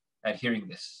at hearing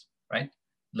this, right?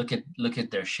 Look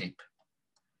at their shape,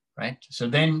 right? So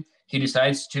then he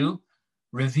decides to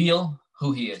reveal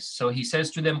who he is. So he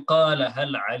says to them, قَالَ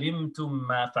هَلْ عَلِمْتُمْ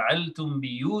مَا فَعَلْتُمْ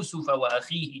بِيُوسُفَ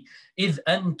وَأَخِيهِ إِذْ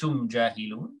أَنْتُمْ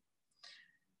جَاهِلُونَ.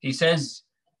 He says,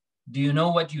 do you know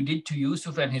what you did to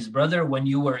Yusuf and his brother when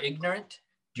you were ignorant?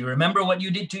 Do you remember what you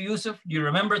did to Yusuf? Do you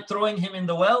remember throwing him in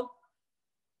the well?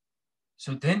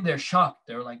 So then they're shocked.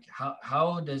 They're like,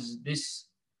 how does this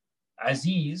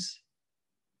Aziz,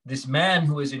 this man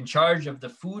who is in charge of the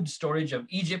food storage of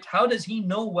Egypt, how does he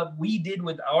know what we did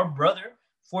with our brother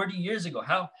 40 years ago?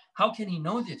 How can he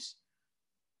know this?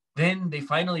 Then they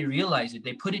finally realize it.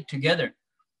 They put it together.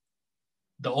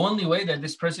 The only way that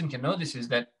this person can know this is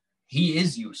that he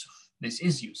is Yusuf. This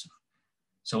is Yusuf.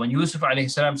 So when Yusuf alayhi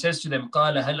salam says to them,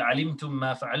 قَالَ هَلْ عَلِمْتُمْ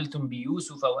مَا فَعَلْتُمْ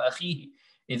بِيُوسُفَ وَأَخِيهِ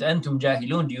إِذْ أَنْتُمْ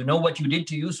جَاهِلُونَ, do you know what you did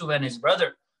to Yusuf and his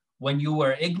brother when you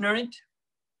were ignorant?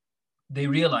 They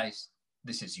realize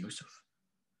this is Yusuf.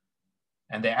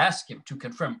 And they ask him to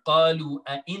confirm, قَالُوا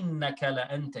أَإِنَّكَ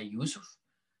لَأَنْتَ يُوسُف.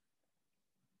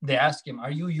 They ask him,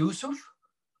 are you Yusuf?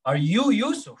 Are you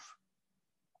Yusuf?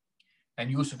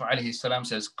 And Yusuf alayhi salam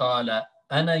says, قَالَ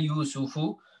أَنَا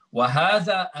يُوسُفُ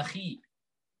وَهَذَا أَخِي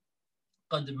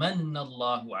قَدْ مَنَّ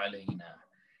اللَّهُ عَلَيْنَا.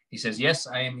 He says, yes,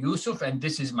 I am Yusuf and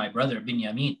this is my brother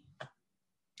Binyamin.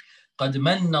 قَدْ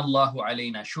مَنَّ اللَّهُ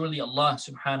عَلَيْنَا. Surely Allah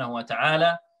subhanahu wa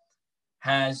ta'ala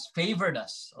has favored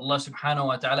us. Allah subhanahu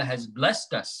wa ta'ala has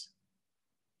blessed us.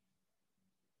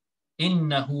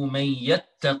 إِنَّهُ مَنْ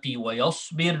يَتَّقِ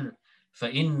وَيَصْبِرْ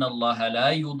فَإِنَّ اللَّهَ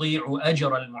لَا يُضِيعُ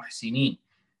أَجْرَ الْمُحْسِنِينَ.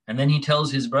 And then he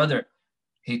tells his brothers,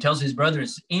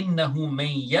 إِنَّهُ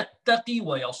مَنْ يَتَّقِ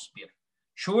وَيَصْبِرْ.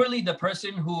 Surely the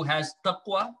person who has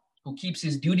taqwa, who keeps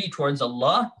his duty towards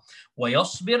Allah,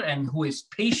 وَيَصْبِرْ, and who is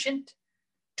patient,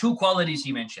 two qualities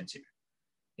he mentions here.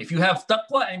 If you have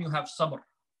taqwa and you have sabr,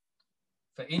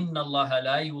 فَإِنَّ اللَّهَ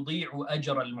لَا يُضِيعُ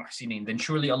أَجْرَ الْمُحْسِنِينَ. Then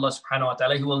surely Allah subhanahu wa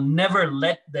ta'ala, He will never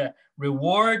let the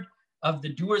reward of the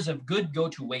doers of good go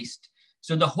to waste.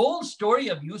 So the whole story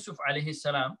of Yusuf alayhi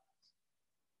salam,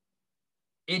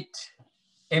 it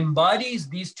embodies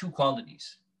these two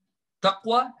qualities,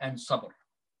 taqwa and sabr.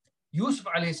 Yusuf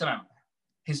alayhi salam,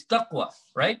 his taqwa,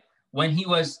 right? When he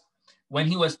was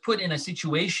put in a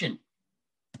situation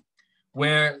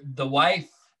where the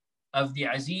wife of the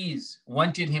Aziz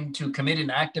wanted him to commit an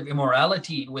act of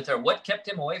immorality with her, what kept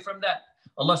him away from that?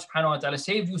 Allah subhanahu wa ta'ala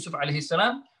saved Yusuf alayhi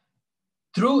salam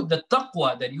through the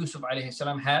taqwa that Yusuf alayhi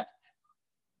salam had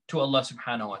to Allah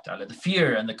subhanahu wa ta'ala, the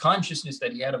fear and the consciousness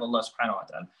that he had of Allah subhanahu wa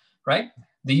ta'ala, right?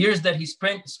 The years that he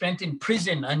spent in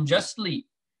prison unjustly,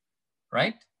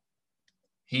 right?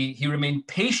 He remained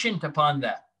patient upon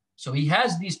that. So he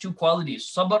has these two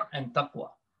qualities, sabr and taqwa.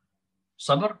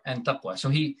 Sabr and taqwa. So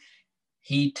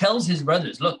he tells his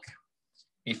brothers, look,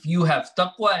 if you have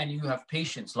taqwa and you have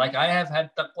patience, like I have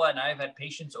had taqwa and I have had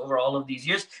patience over all of these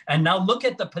years, and now look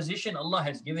at the position Allah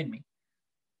has given me.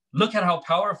 Look at how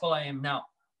powerful I am now.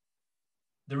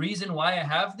 The reason why I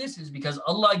have this is because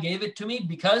Allah gave it to me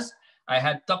because I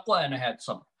had taqwa and I had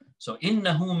sabr. So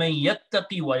innahu man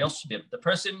yattaqi wa yasbir. The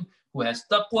person who has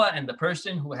taqwa and the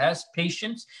person who has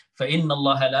patience, فَإِنَّ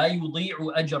اللَّهَ لَا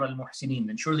يُضِيعُ أَجْرَ الْمُحْسِنِينَ.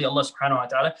 And surely Allah subhanahu wa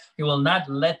ta'ala, He will not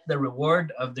let the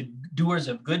reward of the doers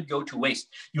of good go to waste.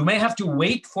 You may have to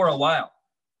wait for a while.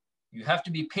 You have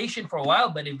to be patient for a while,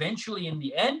 but eventually in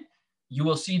the end, you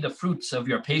will see the fruits of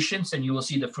your patience and you will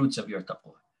see the fruits of your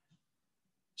taqwa.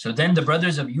 So then the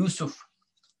brothers of Yusuf,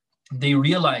 they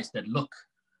realized that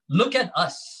look at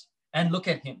us and look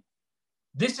at him.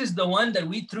 This is the one that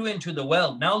we threw into the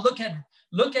well. Now look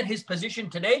at his position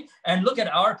today and look at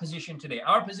our position today.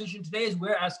 Our position today is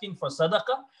we're asking for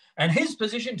sadaqah, and his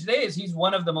position today is he's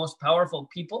one of the most powerful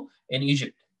people in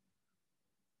Egypt.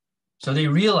 So they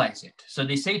realize it. So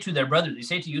they say to their brother, they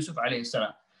say to Yusuf alayhi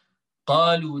salam,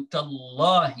 قَالُوا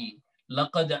تَاللَّهِ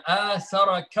لَقَدْ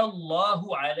آثَرَكَ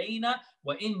اللَّهُ عَلَيْنَا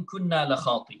وَإِن كُنَّا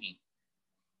لَخَاطِئِينَ.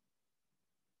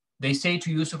 They say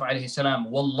to Yusuf alayhi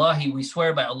salam, Wallahi, we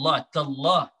swear by Allah,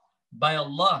 Tallah, by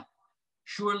Allah,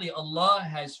 surely Allah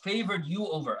has favored you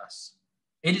over us.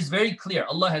 It is very clear,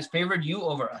 Allah has favored you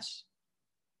over us.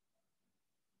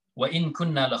 وَإِن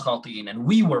كُنَّا لَخَاطِئِينَ. And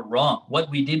we were wrong.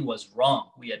 What we did was wrong.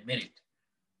 We admit it.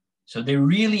 So they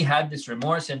really had this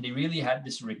remorse and they really had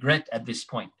this regret at this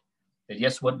point. That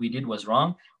yes, what we did was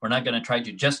wrong. We're not going to try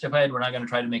to justify it. We're not going to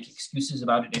try to make excuses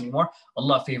about it anymore.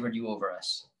 Allah favored you over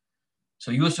us.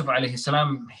 So Yusuf alayhi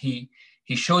salam, he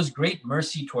shows great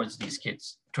mercy towards these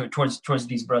kids, towards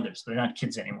these brothers. They're not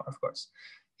kids anymore, of course.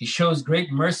 He shows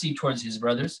great mercy towards his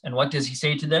brothers. And what does he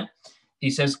say to them?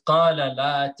 He says, قَالَ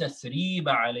لَا تَثْرِيبَ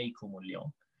عَلَيْكُمُ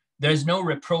الْيَوْمِ. There's no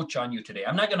reproach on you today.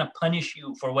 I'm not going to punish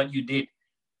you for what you did.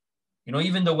 You know,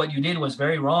 even though what you did was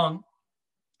very wrong,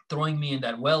 throwing me in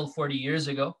that well 40 years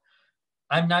ago,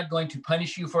 I'm not going to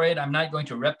punish you for it. I'm not going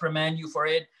to reprimand you for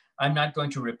it. I'm not going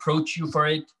to reproach you for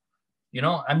it. You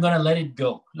know, I'm going to let it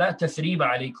go. لا تثريب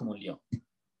عليكم اليوم.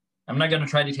 I'm not going to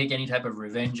try to take any type of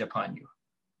revenge upon you.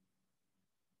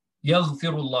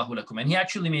 يغفر الله لكم. And he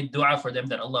actually made dua for them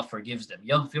that Allah forgives them.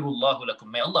 يغفر الله لكم.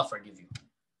 May Allah forgive you.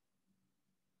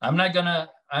 I'm not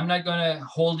gonna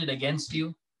hold it against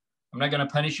you. I'm not going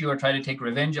to punish you or try to take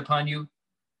revenge upon you.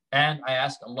 And I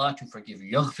ask Allah to forgive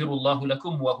you. يغفر الله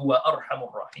لكم وهو أرحم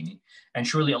الراحمين. And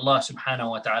surely Allah subhanahu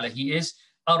wa ta'ala, He is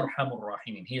أرحم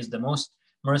الراحمين. He is the most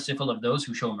merciful of those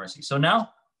who show mercy. So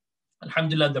now,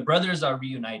 alhamdulillah, the brothers are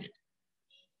reunited,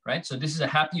 right? So this is a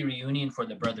happy reunion for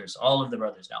the brothers, all of the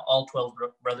brothers now. All 12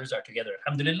 brothers are together,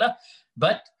 alhamdulillah.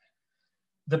 But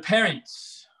the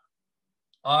parents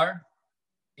are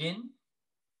in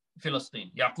Philistine.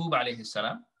 Yaqub alayhi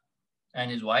salam and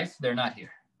his wife, they're not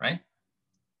here, right?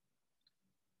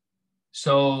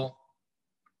 So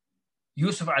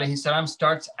Yusuf alayhi salam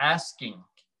starts asking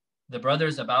the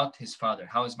brothers about his father.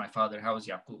 How is my father? How is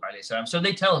Yaqub alayhi salam? So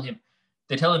they tell him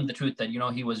the truth that, you know,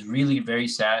 he was really very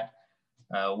sad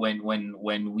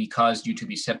when we caused you to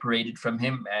be separated from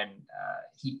him, and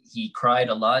he cried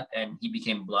a lot and he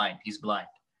became blind. He's blind.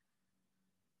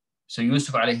 So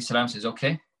Yusuf alayhi salam says,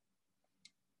 okay,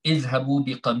 اذهبوا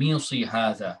بقميصي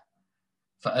هذا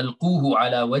فألقوه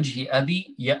على وجه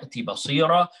أبي يأتي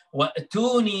بصيرا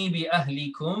وأتوني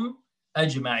بأهلكم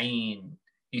أجمعين.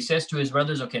 He says to his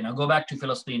brothers, okay, now go back to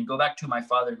Philistine, go back to my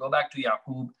father, go back to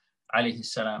Yaqub alayhi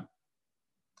salam,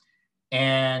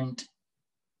 and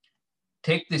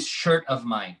take this shirt of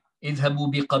mine.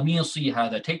 اذهبوا بقميصي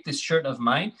هذا. Take this shirt of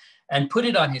mine and put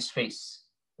it on his face.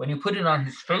 When you put it on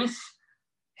his face,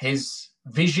 his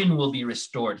vision will be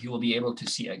restored. He will be able to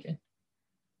see again.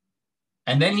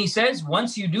 And then he says,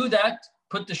 once you do that,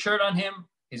 put the shirt on him,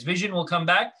 his vision will come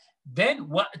back. Then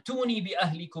وَأْتُونِي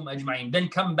بِأَهْلِكُمْ أَجْمَعِينَ. Then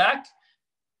come back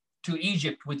to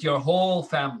Egypt with your whole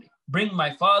family. Bring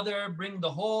my father, bring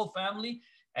the whole family,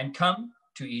 and come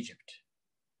to Egypt.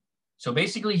 So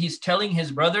basically, he's telling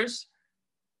his brothers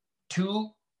to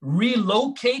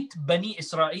relocate Bani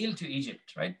Israel to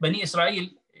Egypt, right? Bani Israel,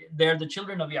 they're the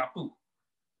children of Yaqub.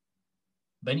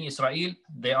 Bani Israel,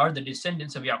 they are the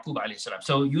descendants of Yaqub alayhi salam.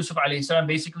 So Yusuf alayhi salam,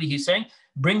 basically he's saying,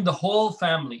 bring the whole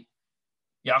family,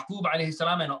 Yaqub alayhi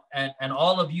salam, and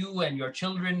all of you and your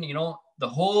children, you know, the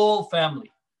whole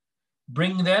family,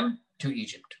 bring them to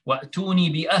Egypt.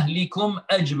 وَأْتُونِي بِأَهْلِكُمْ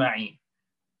أَجْمَعِينَ.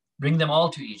 Bring them all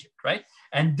to Egypt, right?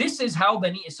 And this is how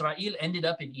Bani Israel ended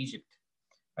up in Egypt.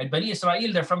 Right? Bani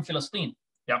Israel, they're from Palestine.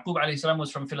 Yaqub alayhi salam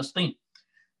was from Palestine.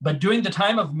 But during the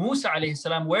time of Musa alayhi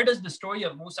salam, where does the story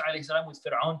of Musa alayhi salam with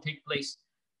Fir'aun take place?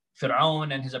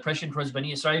 Fir'aun and his oppression towards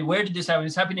Bani Israel, where did this happen?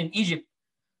 This happened in Egypt.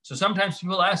 So sometimes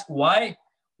people ask, why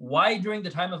during the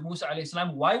time of Musa alayhi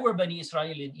salam, why were Bani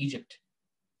Israel in Egypt?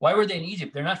 Why were they in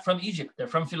Egypt? They're not from Egypt, they're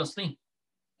from Palestine.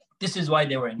 This is why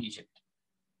they were in Egypt.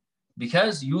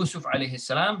 Because Yusuf alayhi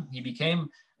salam, he became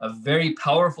a very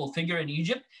powerful figure in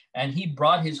Egypt, and he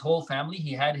brought his whole family,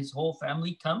 he had his whole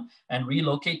family come and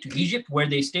relocate to Egypt, where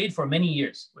they stayed for many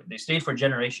years, where they stayed for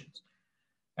generations.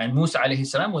 And Musa alayhi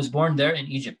salam was born there in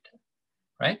Egypt,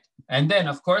 right? And then,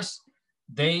 of course,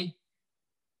 they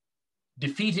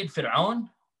defeated Fir'aun.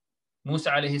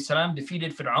 Musa alayhi salam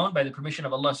defeated Fir'aun by the permission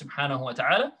of Allah subhanahu wa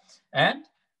ta'ala, and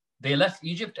they left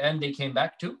Egypt and they came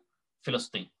back to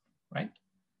Palestine, right?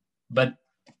 But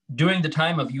during the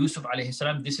time of Yusuf alayhi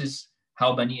salam, this is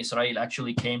how Bani Israel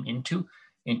actually came into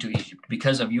Egypt,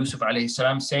 because of Yusuf alayhi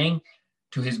salam saying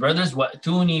to his brothers,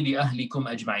 وَأْتُونِي بِأَهْلِكُمْ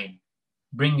أَجْمَعِينَ.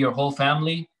 Bring your whole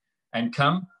family and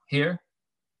come here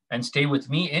and stay with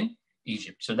me in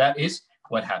Egypt. So that is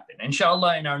what happened.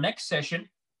 Inshallah, in our next session,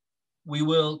 we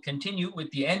will continue with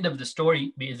the end of the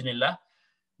story, bi'idhnillah,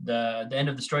 the end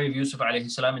of the story of Yusuf alayhi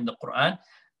salam in the Quran,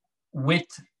 with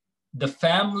the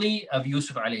family of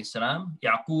Yusuf alayhi salam,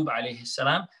 Yaqub alayhi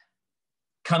salam,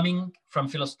 coming from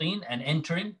Palestine and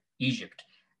entering Egypt.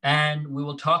 And we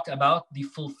will talk about the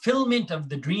fulfillment of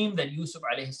the dream that Yusuf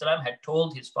alayhi salam had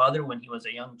told his father when he was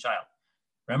a young child.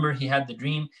 Remember, he had the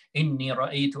dream, إِنِّي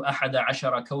رَأَيْتُ أَحَدَ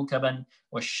عَشَرَ كَوْكَبًا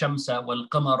وَالشَّمْسَ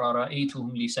وَالْقَمَرَ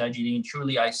رَأَيْتُهُمْ لِي سَاجِدِينَ.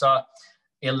 Surely I saw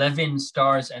 11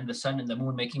 stars and the sun and the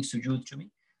moon making sujood to me.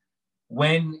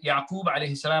 When Yaqub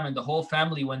alayhi salam and the whole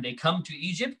family, when they come to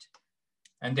Egypt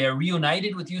and they're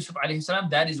reunited with Yusuf alayhi salam,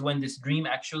 that is when this dream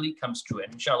actually comes true.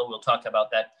 And inshallah, we'll talk about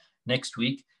that next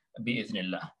week,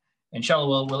 bi'idhnillah.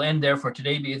 Inshallah, we'll end there for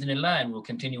today, bi'idhnillah, and we'll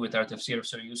continue with our tafsir of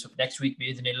Surah Yusuf next week,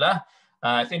 bi'idhnillah.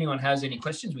 If anyone has any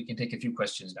questions, we can take a few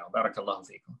questions now. Barakallahu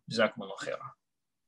feekum. Jazakumullah khairah.